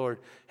to the Lord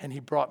and he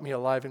brought me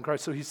alive in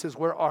Christ. So he says,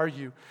 where are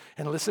you?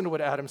 And listen to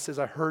what Adam says.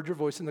 I heard your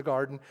voice in the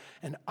garden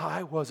and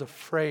I was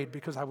afraid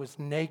because I was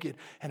naked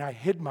and I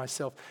hid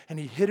myself. And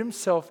he hid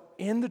himself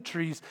in the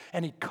trees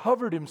and he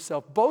covered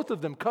himself. Both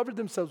of them covered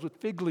themselves with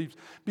fig leaves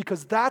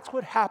because that's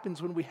what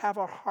happens when we have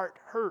our heart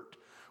hurt.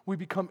 We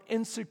become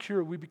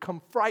insecure. We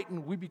become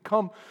frightened. We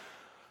become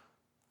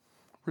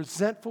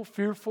resentful,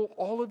 fearful,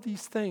 all of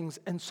these things.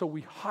 And so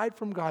we hide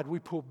from God. We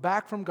pull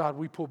back from God.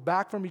 We pull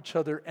back from each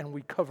other and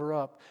we cover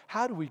up.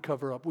 How do we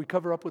cover up? We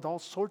cover up with all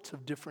sorts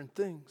of different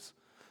things.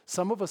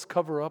 Some of us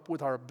cover up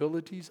with our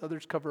abilities.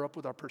 Others cover up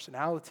with our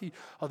personality.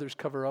 Others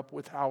cover up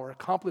with our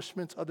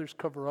accomplishments. Others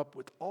cover up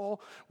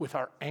with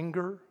our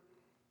anger.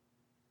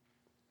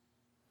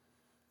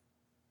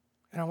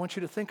 And I want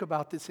you to think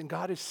about this. And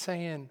God is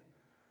saying,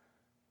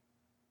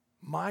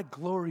 my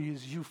glory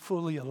is you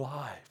fully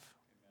alive.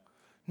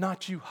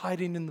 Not you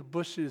hiding in the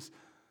bushes,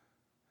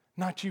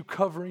 not you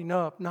covering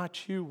up,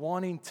 not you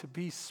wanting to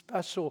be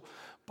special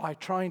by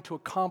trying to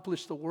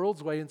accomplish the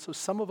world's way. And so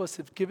some of us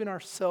have given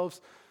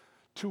ourselves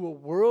to a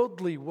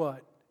worldly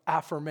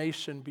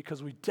affirmation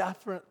because we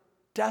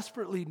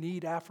desperately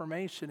need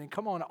affirmation. And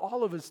come on,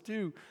 all of us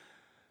do.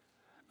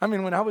 I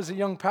mean, when I was a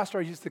young pastor,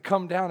 I used to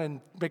come down and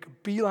make a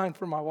beeline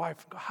for my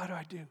wife and go, how do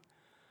I do?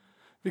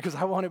 Because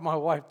I wanted my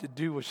wife to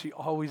do what she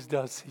always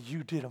does. Say,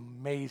 you did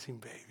amazing,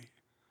 baby.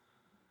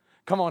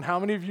 Come on, how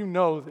many of you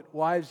know that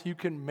wives, you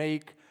can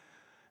make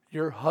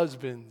your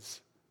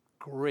husbands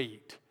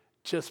great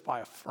just by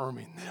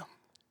affirming them?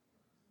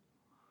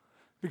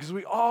 Because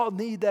we all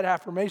need that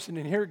affirmation.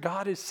 And here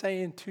God is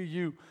saying to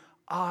you,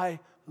 I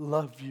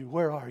love you.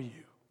 Where are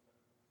you?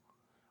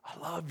 I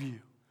love you.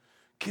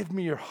 Give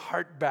me your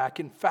heart back.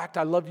 In fact,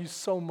 I love you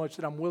so much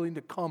that I'm willing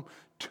to come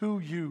to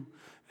you,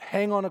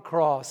 hang on a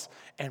cross,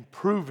 and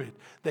prove it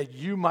that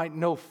you might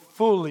know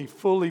fully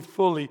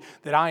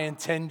that I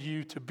intend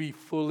you to be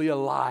fully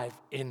alive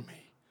in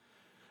me.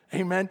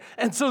 Amen.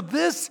 And so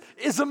this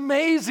is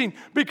amazing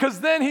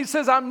because then he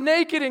says, I'm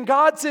naked. And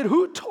God said,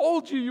 who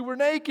told you you were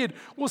naked?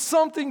 Well,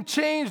 something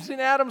changed in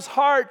Adam's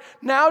heart.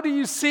 Now do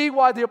you see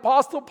why the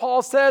Apostle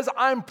Paul says,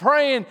 I'm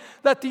praying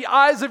that the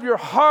eyes of your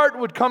heart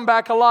would come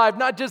back alive,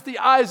 not just the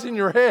eyes in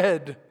your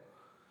head.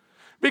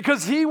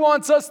 Because he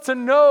wants us to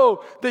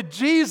know that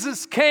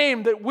Jesus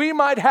came that we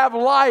might have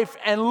life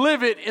and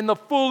live it in the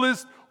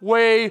fullest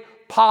way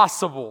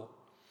possible.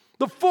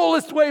 The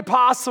fullest way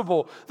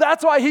possible.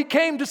 That's why he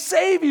came to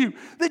save you,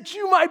 that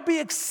you might be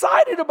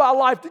excited about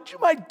life, that you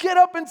might get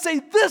up and say,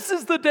 this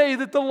is the day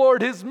that the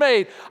Lord has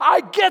made.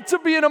 I get to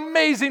be an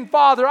amazing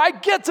father. I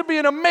get to be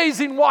an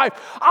amazing wife.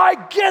 I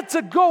get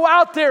to go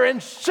out there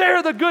and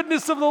share the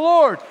goodness of the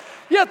Lord.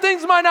 Yeah,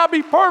 things might not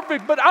be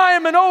perfect, but I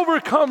am an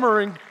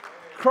overcomer in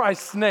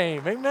Christ's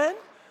name. Amen?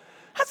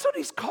 That's what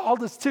he's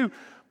called us to.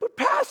 But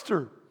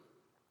pastor,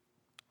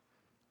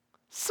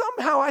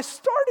 somehow I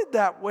started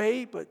that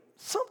way, but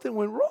something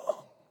went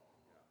wrong.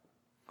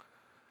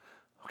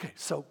 Okay,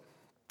 so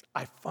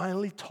I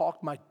finally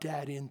talked my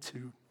dad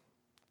into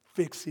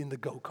fixing the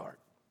go-kart.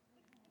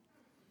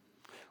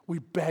 We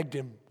begged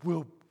him,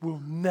 we'll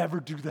never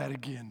do that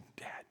again,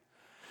 Dad.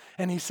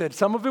 And he said,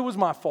 some of it was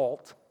my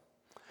fault.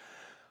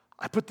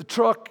 I put the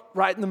truck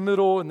right in the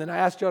middle, and then I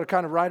asked y'all to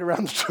kind of ride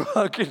around the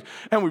truck,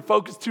 and we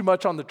focused too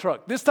much on the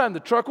truck. This time, the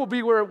truck will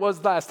be where it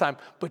was last time,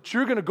 but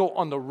you're going to go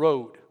on the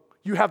road.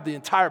 You have the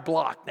entire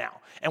block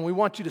now, and we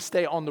want you to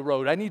stay on the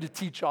road. I need to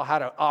teach y'all how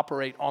to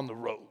operate on the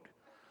road.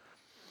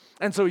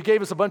 And so he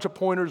gave us a bunch of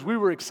pointers. We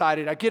were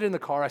excited. I get in the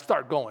car. I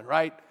start going,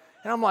 right?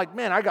 And I'm like,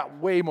 man, I got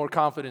way more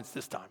confidence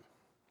this time.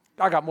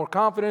 I got more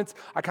confidence.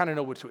 I kind of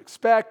know what to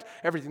expect.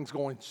 Everything's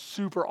going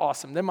super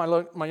awesome. Then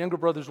my younger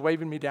brother's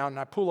waving me down, and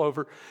I pull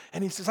over,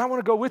 and he says, I want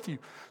to go with you.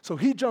 So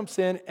he jumps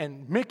in,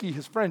 and Mickey,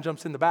 his friend,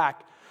 jumps in the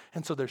back.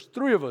 And so there's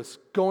three of us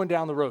going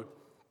down the road.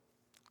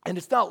 And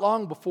it's not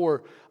long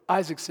before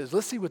Isaac says,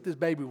 let's see what this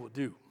baby will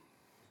do.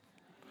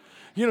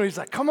 You know, he's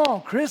like, come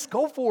on, Chris,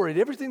 go for it.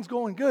 Everything's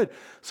going good.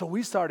 So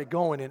we started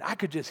going, and I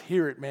could just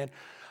hear it, man.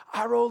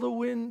 I roll the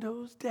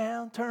windows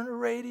down, turn the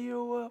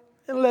radio up,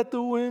 and let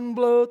the wind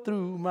blow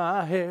through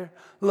my hair.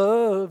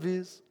 Love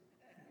is...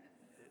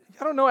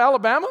 I don't know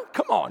Alabama?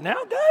 Come on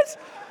now, guys.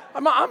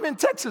 I'm in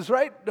Texas,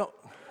 right? No.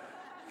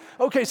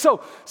 Okay,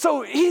 so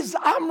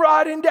I'm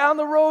riding down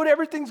the road,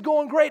 everything's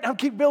going great. I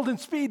keep building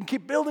speed,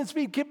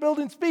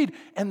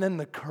 and then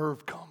the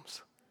curve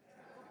comes.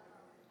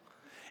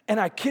 And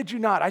I kid you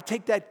not, I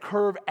take that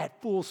curve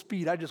at full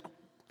speed.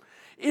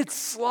 It's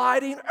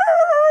sliding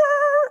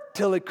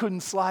till it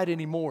couldn't slide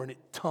anymore, and it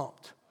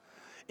tumped.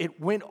 It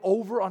went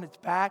over on its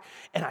back,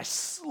 and I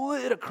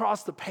slid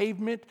across the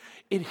pavement.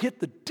 It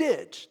hit the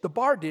ditch, the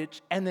bar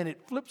ditch, and then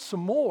it flipped some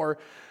more.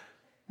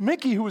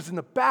 Mickey, who was in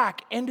the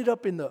back, ended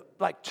up in the,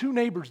 2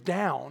 neighbors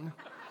down.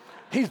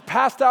 He's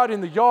passed out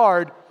in the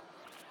yard.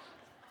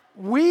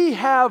 We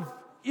have,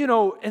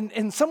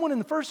 and someone in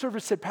the first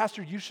service said,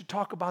 Pastor, you should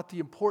talk about the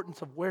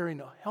importance of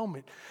wearing a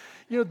helmet.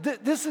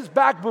 This is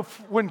back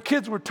when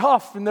kids were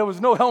tough and there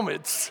was no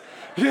helmets.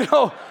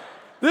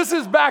 This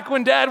is back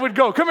when Dad would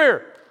go, come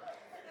here.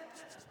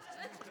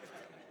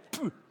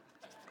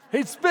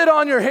 He'd spit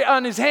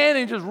on his hand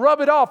and just rub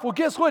it off. Well,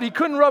 guess what? He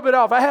couldn't rub it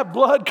off. I had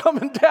blood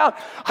coming down.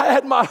 I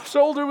had my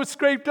shoulder was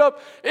scraped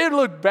up. It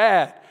looked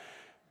bad.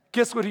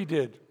 Guess what he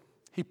did?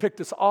 He picked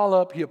us all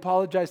up. He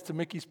apologized to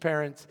Mickey's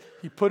parents.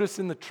 He put us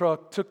in the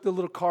truck, took the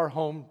little car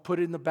home, put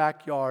it in the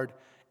backyard,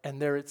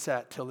 and there it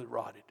sat till it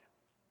rotted.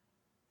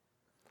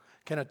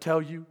 Can I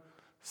tell you,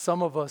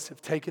 some of us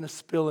have taken a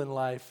spill in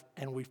life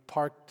and we've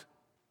parked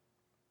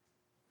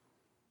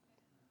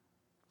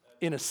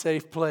in a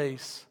safe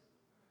place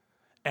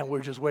and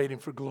we're just waiting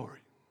for glory.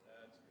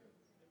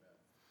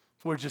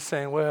 We're just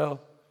saying,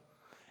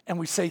 and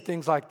we say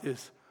things like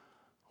this,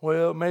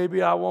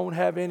 maybe I won't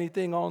have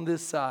anything on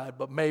this side,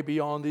 but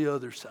maybe on the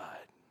other side.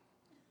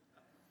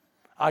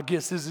 I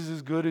guess this is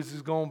as good as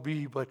it's going to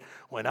be, but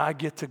when I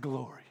get to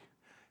glory,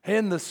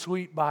 in the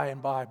sweet by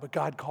and by, but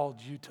God called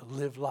you to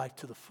live life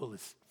to the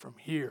fullest from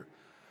here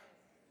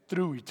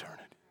through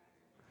eternity.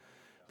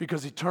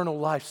 Because eternal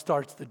life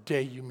starts the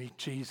day you meet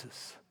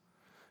Jesus.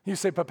 You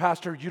say, but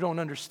Pastor, you don't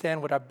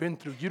understand what I've been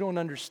through. You don't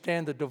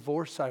understand the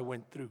divorce I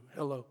went through.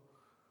 Hello.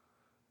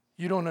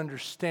 You don't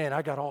understand.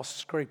 I got all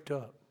scraped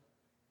up.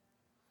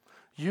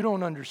 You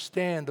don't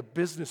understand the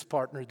business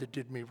partner that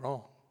did me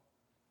wrong.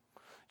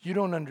 You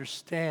don't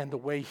understand the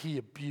way he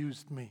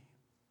abused me.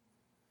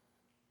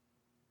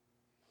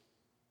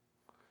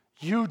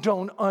 You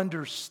don't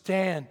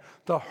understand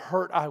the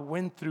hurt I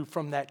went through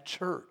from that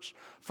church,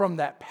 from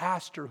that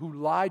pastor who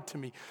lied to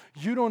me.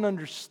 You don't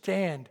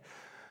understand.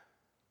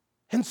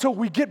 And so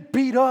we get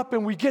beat up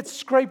and we get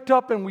scraped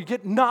up and we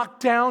get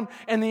knocked down,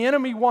 and the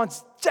enemy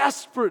wants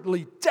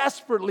desperately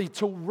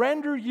to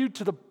render you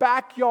to the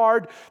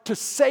backyard to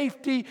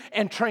safety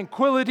and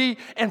tranquility,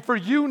 and for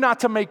you not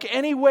to make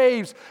any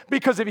waves,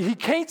 because if he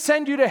can't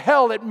send you to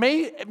hell,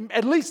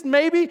 at least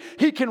maybe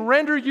he can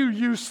render you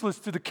useless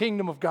to the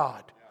kingdom of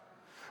God.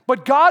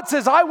 But God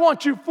says, I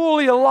want you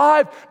fully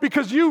alive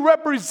because you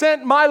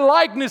represent my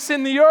likeness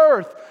in the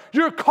earth.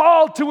 You're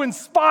called to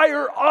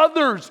inspire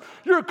others.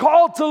 You're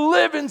called to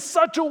live in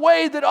such a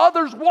way that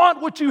others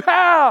want what you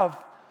have.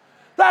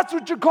 That's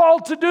what you're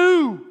called to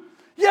do.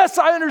 Yes,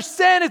 I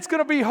understand it's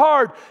going to be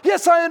hard.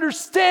 Yes, I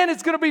understand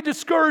it's going to be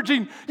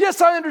discouraging.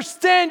 Yes, I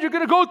understand you're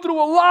going to go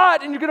through a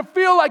lot and you're going to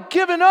feel like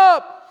giving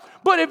up.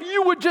 But if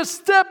you would just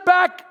step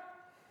back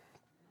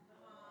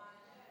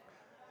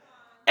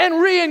and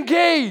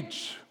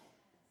re-engage.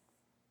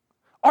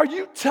 Are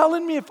you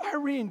telling me if I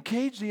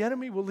re-engage, the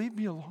enemy will leave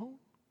me alone?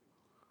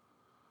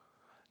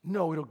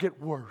 No, it'll get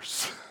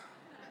worse.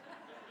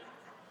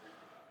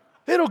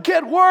 It'll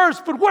get worse,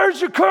 but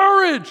where's your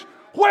courage?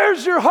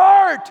 Where's your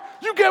heart?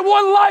 You get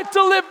one life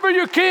to live for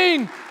your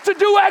King, to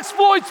do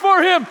exploits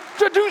for Him,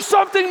 to do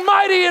something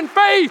mighty in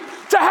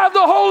faith, to have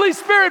the Holy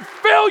Spirit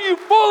fill you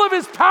full of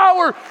His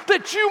power,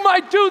 that you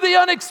might do the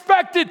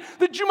unexpected,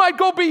 that you might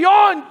go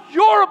beyond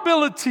your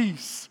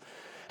abilities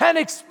and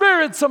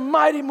experience a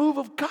mighty move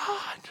of God.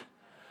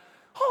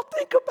 Oh,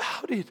 think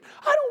about it.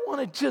 I don't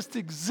want to just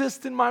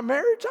exist in my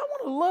marriage. I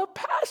want to love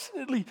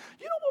passionately.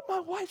 You know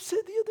what my wife said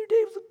the other day?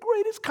 It was the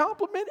greatest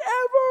compliment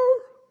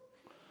ever.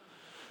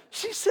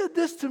 She said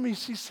this to me.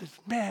 She said,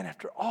 man,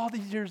 after all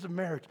these years of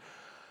marriage,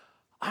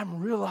 I'm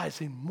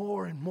realizing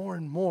more and more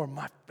and more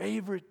my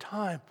favorite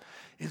time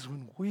is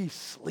when we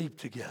sleep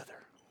together.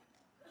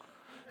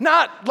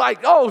 Not like,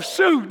 oh,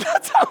 shoot,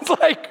 that sounds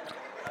like...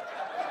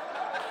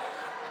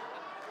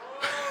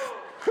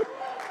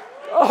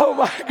 Oh,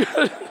 my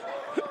goodness.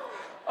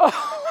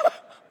 Oh.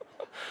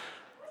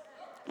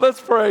 Let's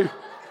pray.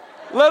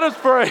 Let us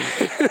pray.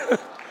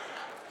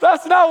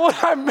 That's not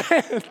what I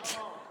meant.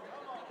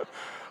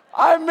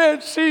 I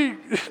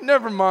meant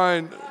never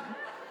mind.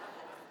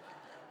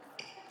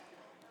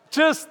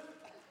 Just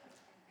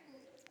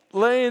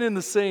laying in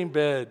the same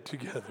bed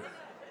together.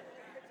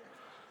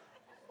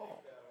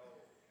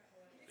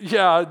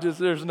 Yeah,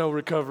 there's no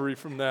recovery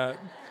from that.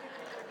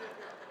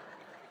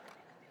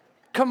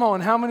 Come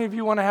on, how many of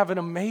you want to have an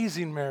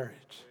amazing marriage?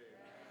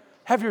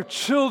 Have your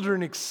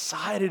children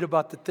excited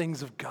about the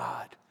things of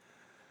God.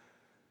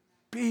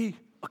 Be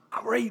a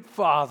great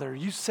father.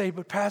 You say,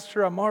 but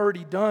Pastor, I'm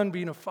already done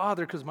being a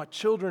father because my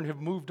children have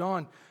moved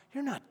on.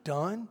 You're not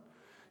done.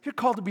 You're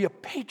called to be a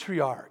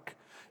patriarch.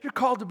 You're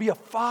called to be a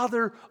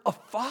father of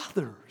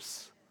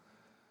fathers.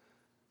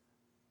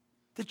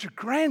 that your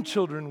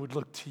grandchildren would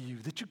look to you,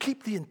 that you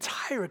keep the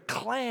entire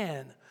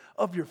clan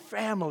of your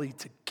family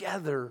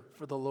together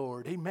for the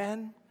Lord.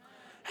 Amen?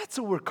 That's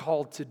what we're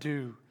called to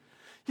do.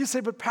 You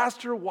say, but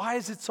Pastor, why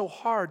is it so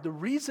hard? The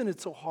reason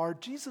it's so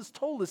hard, Jesus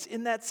told us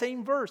in that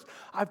same verse,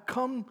 I've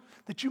come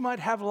that you might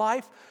have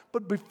life.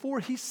 But before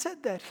he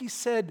said that, he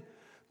said,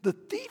 the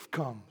thief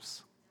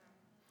comes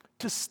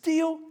to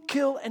steal,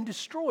 kill, and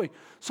destroy.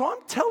 So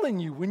I'm telling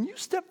you, when you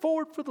step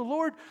forward for the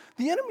Lord,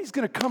 the enemy's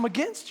going to come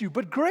against you.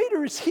 But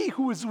greater is he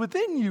who is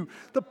within you,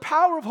 the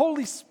power of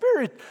Holy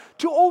Spirit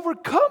to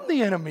overcome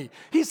the enemy.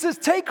 He says,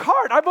 take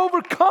heart, I've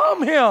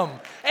overcome him.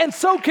 And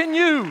so can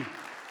you.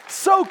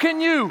 So can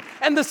you.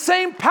 And the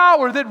same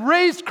power that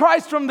raised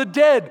Christ from the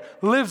dead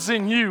lives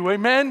in you.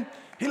 Amen?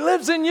 He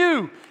lives in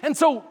you. And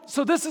so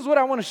this is what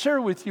I want to share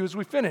with you as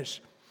we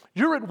finish.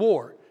 You're at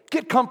war.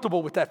 Get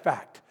comfortable with that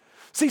fact.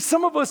 See,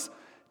 some of us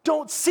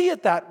don't see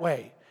it that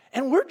way.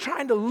 And we're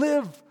trying to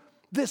live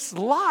this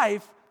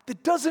life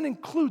that doesn't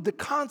include the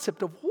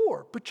concept of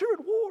war. But you're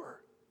at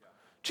war.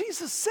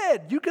 Jesus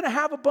said, you're going to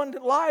have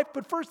abundant life,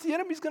 but first the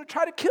enemy's going to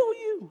try to kill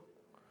you.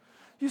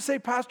 You say,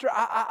 Pastor,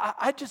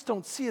 I just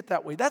don't see it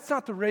that way. That's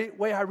not the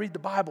way I read the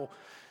Bible.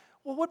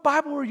 Well, what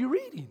Bible are you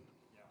reading?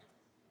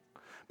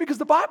 Because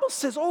the Bible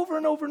says over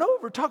and over and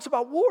over, it talks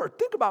about war.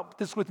 Think about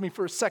this with me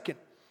for a second.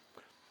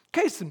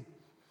 Kason,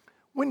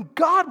 when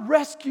God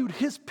rescued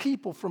his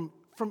people from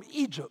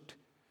Egypt,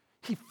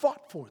 he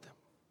fought for them.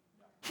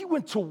 He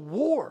went to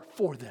war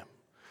for them.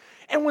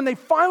 And when they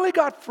finally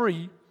got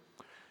free,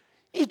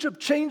 Egypt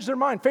changed their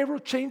mind. Pharaoh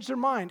changed their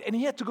mind, and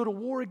he had to go to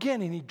war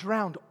again, and he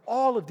drowned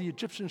all of the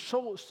Egyptian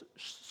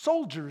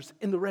soldiers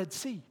in the Red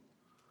Sea.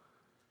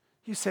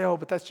 You say, oh,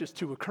 but that's just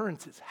two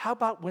occurrences. How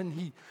about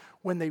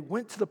when they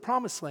went to the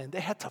Promised Land,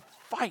 they had to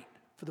fight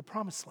for the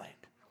Promised Land?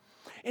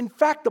 In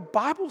fact, the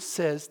Bible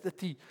says that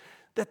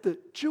the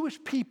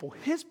Jewish people,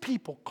 his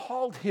people,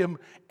 called him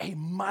a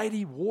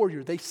mighty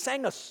warrior. They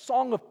sang a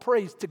song of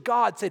praise to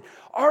God, said,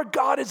 our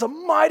God is a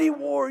mighty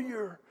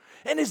warrior,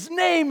 and his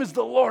name is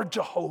the Lord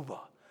Jehovah.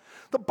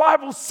 The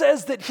Bible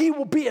says that he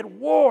will be at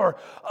war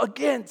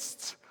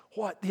against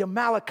what? The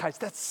Amalekites.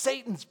 That's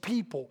Satan's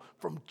people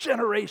from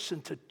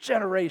generation to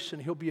generation.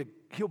 He'll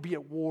be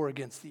at war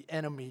against the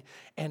enemy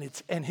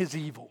and his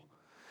evil.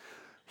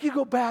 You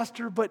go,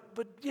 Pastor, but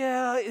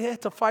yeah, they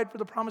had to fight for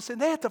the Promised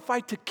Land. They had to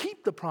fight to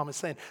keep the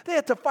Promised Land. They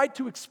had to fight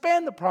to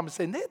expand the Promised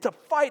Land. They had to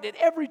fight at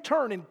every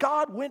turn, and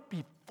God went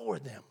before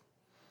them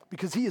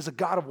because he is a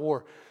God of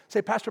war.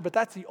 Say, Pastor, but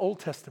that's the Old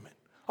Testament.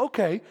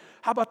 Okay,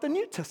 how about the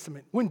New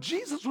Testament? When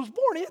Jesus was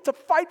born, he had to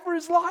fight for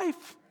his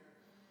life.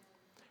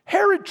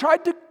 Herod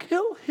tried to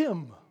kill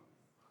him.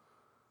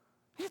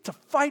 He had to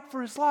fight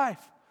for his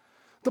life.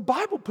 The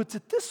Bible puts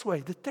it this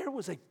way, that there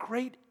was a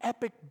great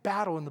epic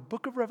battle in the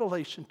book of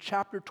Revelation,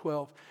 chapter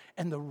 12,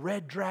 and the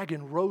red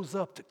dragon rose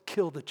up to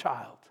kill the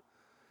child.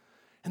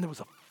 And there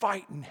was a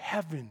fight in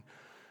heaven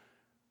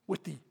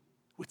with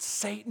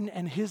Satan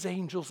and his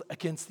angels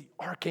against the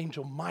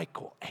archangel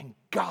Michael, and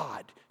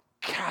God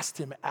cast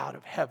him out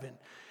of heaven.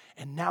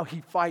 And now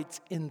he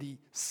fights in the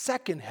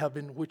second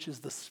heaven, which is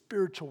the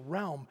spiritual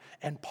realm.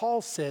 And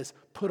Paul says,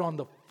 put on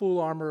the full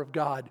armor of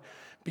God,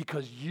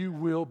 because you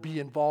will be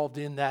involved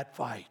in that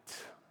fight.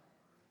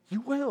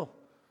 You will.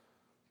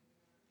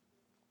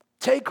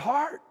 Take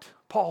heart,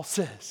 Paul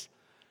says.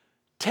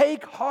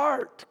 Take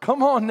heart.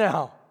 Come on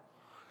now.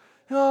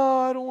 No,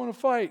 I don't want to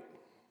fight.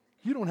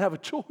 You don't have a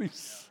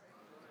choice.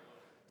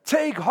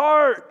 Take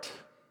heart.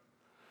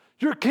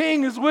 Your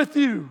king is with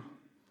you.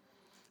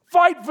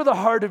 Fight for the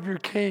heart of your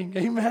king.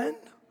 Amen?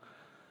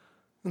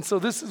 And so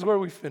this is where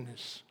we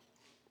finish.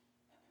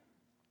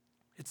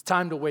 It's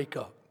time to wake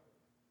up.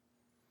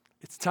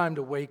 It's time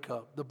to wake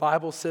up. The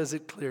Bible says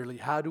it clearly.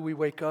 How do we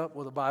wake up?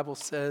 Well, the Bible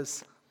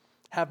says,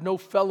 have no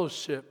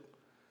fellowship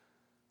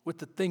with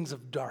the things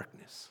of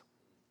darkness.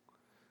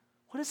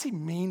 What does he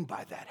mean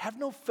by that? Have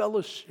no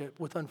fellowship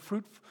with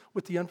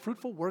the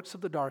unfruitful works of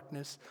the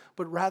darkness,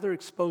 but rather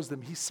expose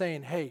them. He's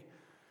saying, hey,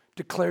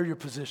 declare your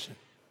position.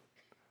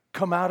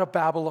 Come out of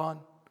Babylon.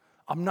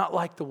 I'm not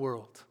like the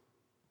world.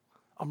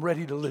 I'm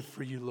ready to live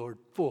for you, Lord,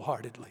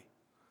 full-heartedly.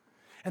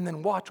 And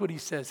then watch what he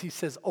says. He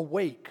says,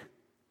 awake.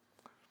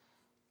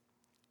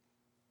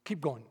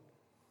 Keep going.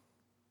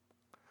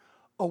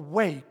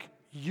 Awake,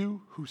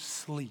 you who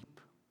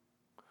sleep.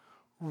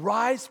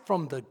 Rise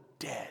from the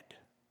dead,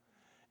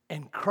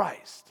 and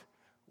Christ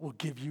will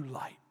give you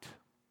light.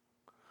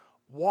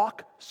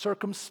 Walk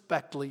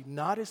circumspectly,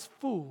 not as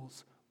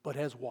fools, but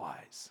as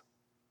wise.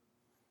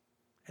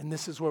 And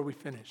this is where we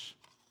finish.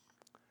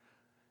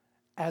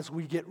 As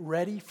we get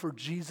ready for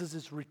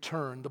Jesus'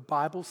 return, the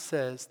Bible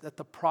says that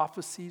the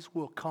prophecies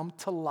will come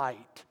to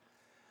light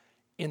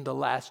in the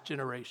last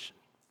generation.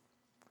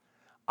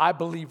 I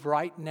believe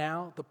right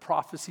now the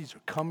prophecies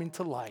are coming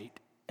to light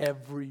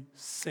every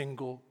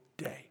single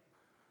day.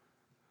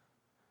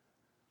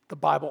 The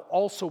Bible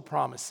also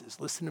promises,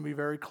 listen to me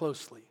very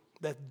closely,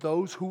 that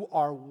those who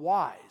are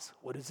wise,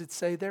 what does it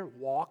say there?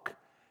 Walk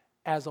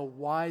as a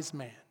wise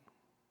man.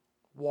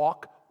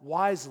 Walk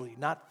wisely,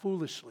 not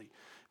foolishly.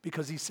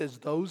 Because he says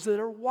those that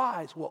are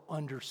wise will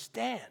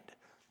understand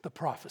the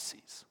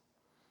prophecies.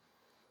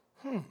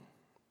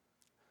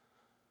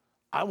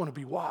 I want to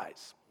be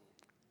wise.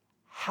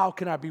 How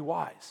can I be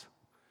wise?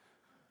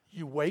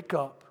 You wake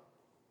up.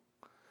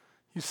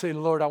 You say,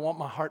 Lord, I want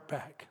my heart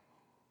back.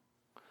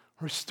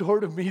 Restore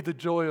to me the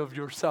joy of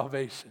your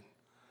salvation.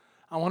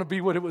 I want to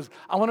be what it was.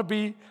 I want to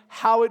be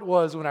how it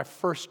was when I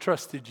first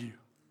trusted you.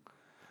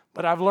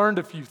 But I've learned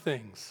a few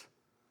things.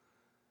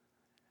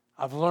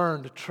 I've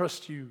learned to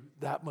trust you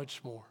that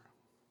much more.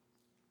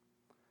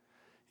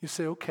 You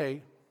say,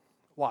 okay,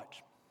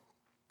 watch.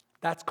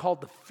 That's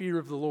called the fear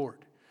of the Lord.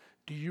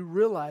 Do you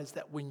realize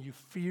that when you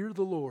fear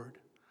the Lord,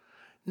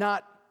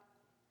 not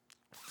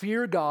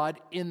fear God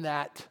in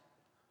that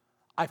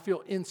I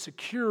feel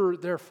insecure,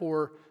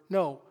 therefore,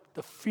 no,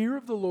 the fear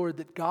of the Lord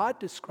that God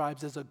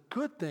describes as a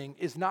good thing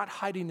is not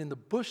hiding in the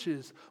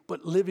bushes,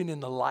 but living in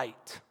the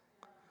light.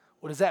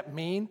 What does that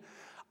mean?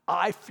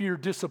 I fear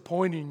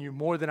disappointing you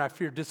more than I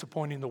fear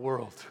disappointing the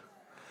world.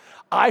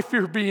 I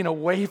fear being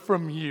away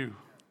from you.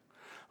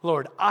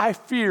 Lord, I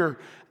fear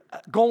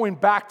going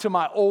back to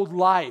my old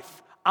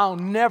life. I'll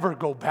never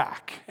go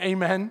back.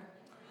 Amen.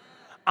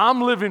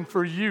 I'm living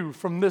for you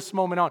from this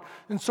moment on.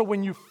 And so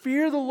when you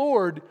fear the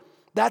Lord,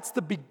 that's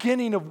the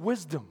beginning of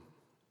wisdom.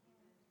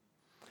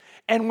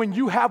 And when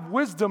you have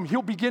wisdom,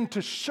 he'll begin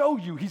to show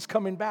you he's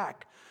coming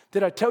back.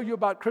 Did I tell you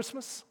about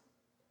Christmas?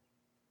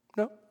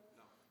 No?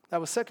 That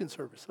was second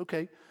service.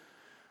 Okay.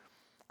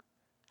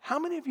 How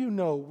many of you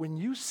know when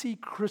you see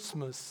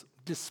Christmas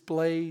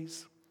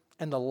displays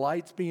and the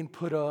lights being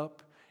put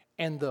up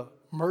and the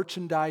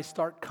merchandise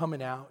start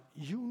coming out,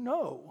 you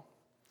know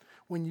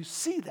when you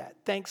see that,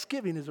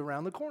 Thanksgiving is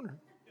around the corner.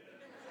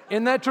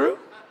 Isn't that true?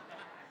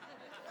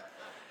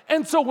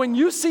 And so when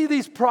you see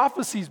these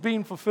prophecies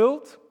being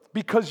fulfilled,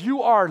 because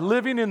you are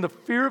living in the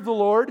fear of the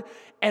Lord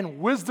and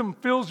wisdom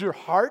fills your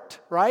heart,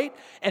 right?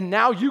 And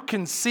now you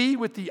can see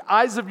with the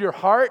eyes of your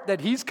heart that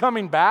he's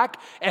coming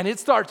back and it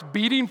starts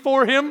beating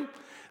for him,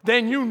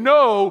 then you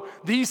know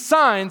these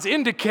signs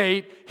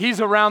indicate he's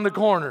around the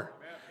corner.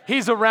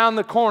 He's around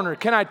the corner.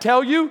 Can I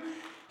tell you?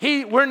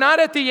 We're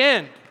not at the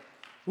end.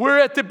 We're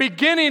at the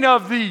beginning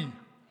of the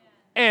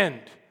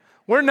end.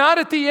 We're not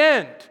at the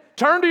end.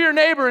 Turn to your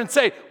neighbor and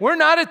say, we're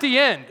not at the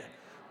end.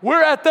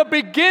 We're at the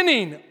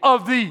beginning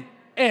of the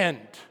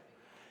end.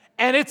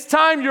 And it's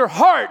time your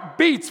heart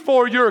beats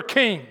for your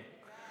king.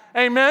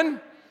 Amen?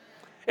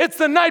 It's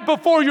the night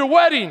before your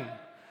wedding.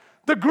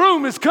 The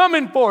groom is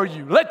coming for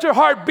you. Let your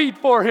heart beat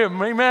for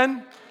him.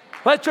 Amen?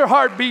 Let your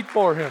heart beat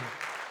for him.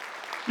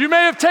 You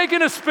may have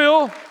taken a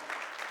spill.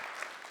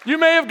 You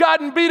may have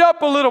gotten beat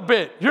up a little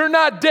bit. You're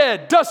not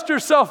dead. Dust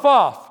yourself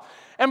off.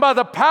 And by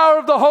the power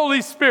of the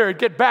Holy Spirit,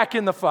 get back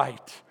in the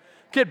fight.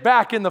 Get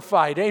back in the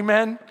fight.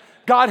 Amen?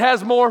 God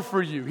has more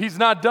for you. He's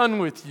not done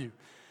with you.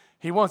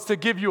 He wants to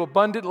give you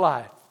abundant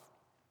life.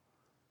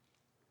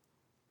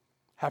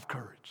 Have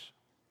courage.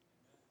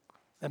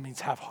 That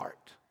means have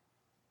heart.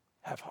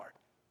 Have heart.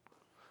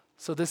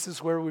 So this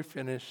is where we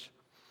finish.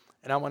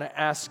 And I want to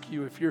ask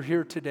you, if you're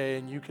here today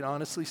and you can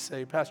honestly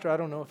say, Pastor, I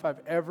don't know if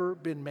I've ever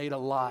been made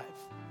alive,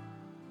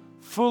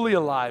 fully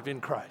alive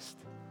in Christ.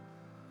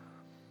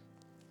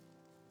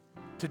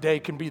 Today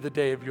can be the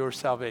day of your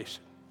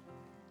salvation.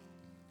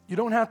 You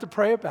don't have to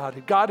pray about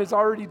it. God has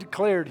already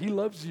declared he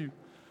loves you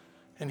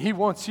and he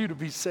wants you to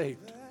be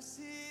saved.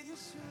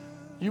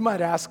 You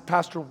might ask,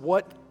 Pastor,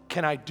 what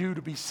can I do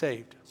to be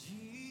saved?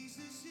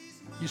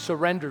 You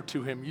surrender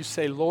to him. You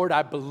say, Lord,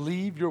 I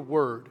believe your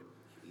word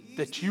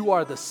that you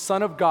are the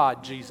Son of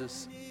God,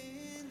 Jesus,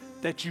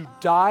 that you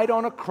died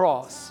on a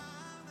cross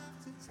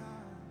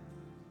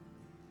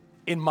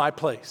in my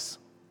place.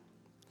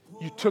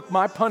 You took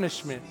my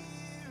punishment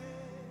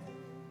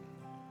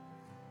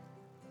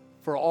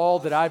for all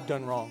that I've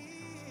done wrong.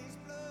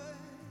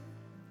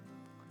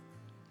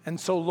 And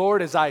so,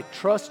 Lord, as I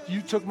trust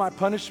you took my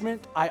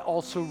punishment, I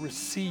also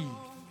receive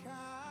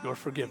your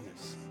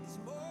forgiveness.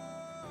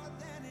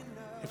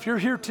 If you're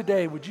here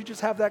today, would you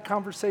just have that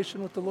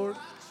conversation with the Lord?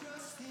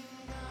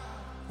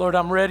 Lord,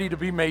 I'm ready to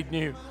be made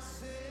new.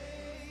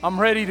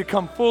 I'm ready to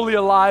come fully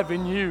alive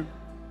in you.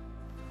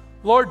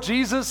 Lord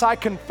Jesus, I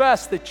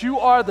confess that you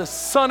are the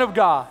Son of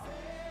God.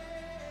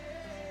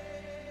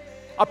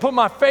 I put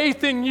my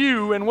faith in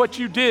you and what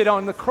you did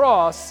on the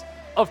cross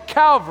of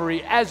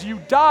Calvary as you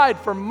died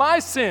for my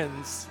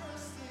sins.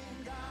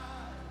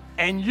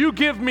 And you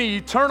give me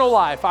eternal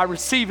life. I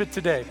receive it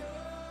today.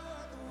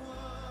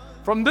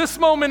 From this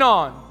moment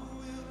on,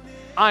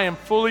 I am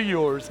fully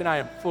yours and I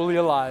am fully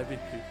alive in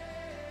you.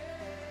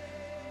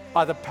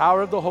 By the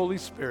power of the Holy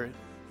Spirit,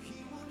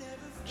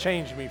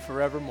 change me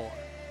forevermore.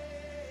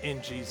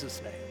 In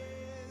Jesus' name,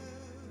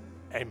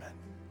 amen.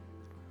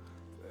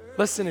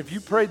 Listen, if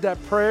you prayed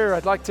that prayer,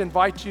 I'd like to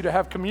invite you to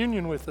have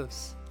communion with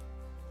us.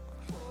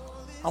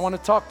 I want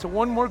to talk to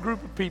one more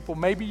group of people.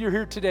 Maybe you're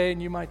here today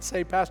and you might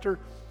say, Pastor,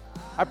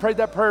 I prayed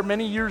that prayer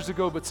many years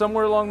ago, but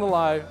somewhere along the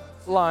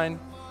line,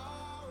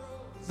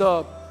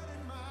 the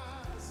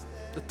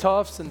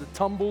toughs and the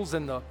tumbles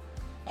and the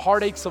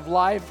heartaches of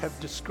life have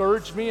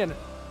discouraged me, and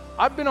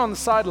I've been on the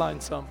sideline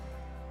some,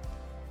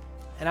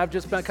 and I've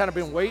just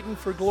been waiting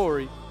for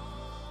glory.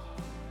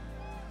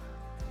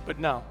 But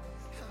no,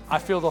 I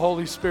feel the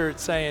Holy Spirit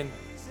saying,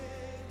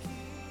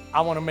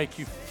 I want to make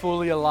you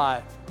fully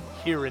alive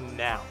here and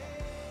now.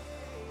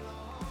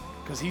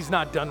 Because he's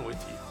not done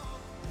with you.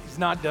 He's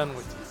not done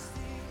with you.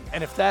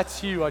 And if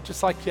that's you, I'd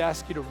just like to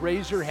ask you to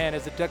raise your hand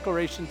as a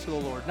declaration to the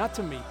Lord. Not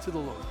to me, to the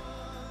Lord.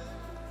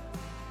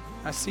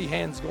 I see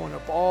hands going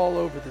up all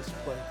over this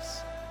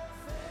place.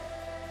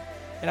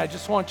 And I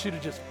just want you to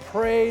just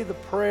pray the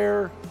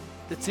prayer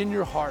that's in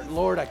your heart.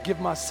 Lord, I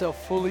give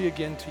myself fully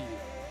again to you.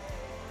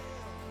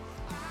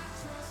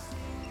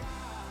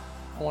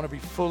 I want to be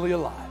fully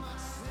alive,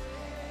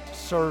 to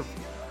serve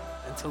you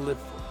and to live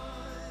for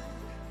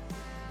you.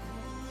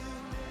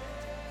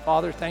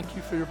 Father, thank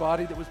you for your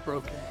body that was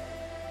broken.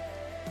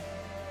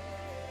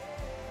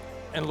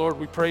 And Lord,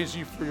 we praise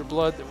you for your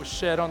blood that was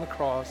shed on the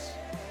cross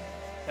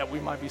that we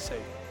might be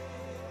saved.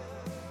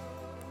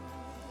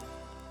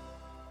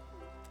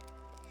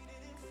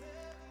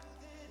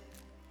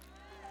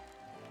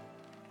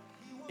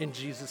 In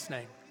Jesus'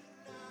 name,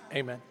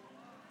 amen.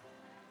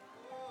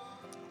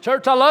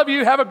 Church, I love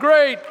you. Have a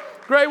great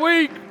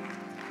week.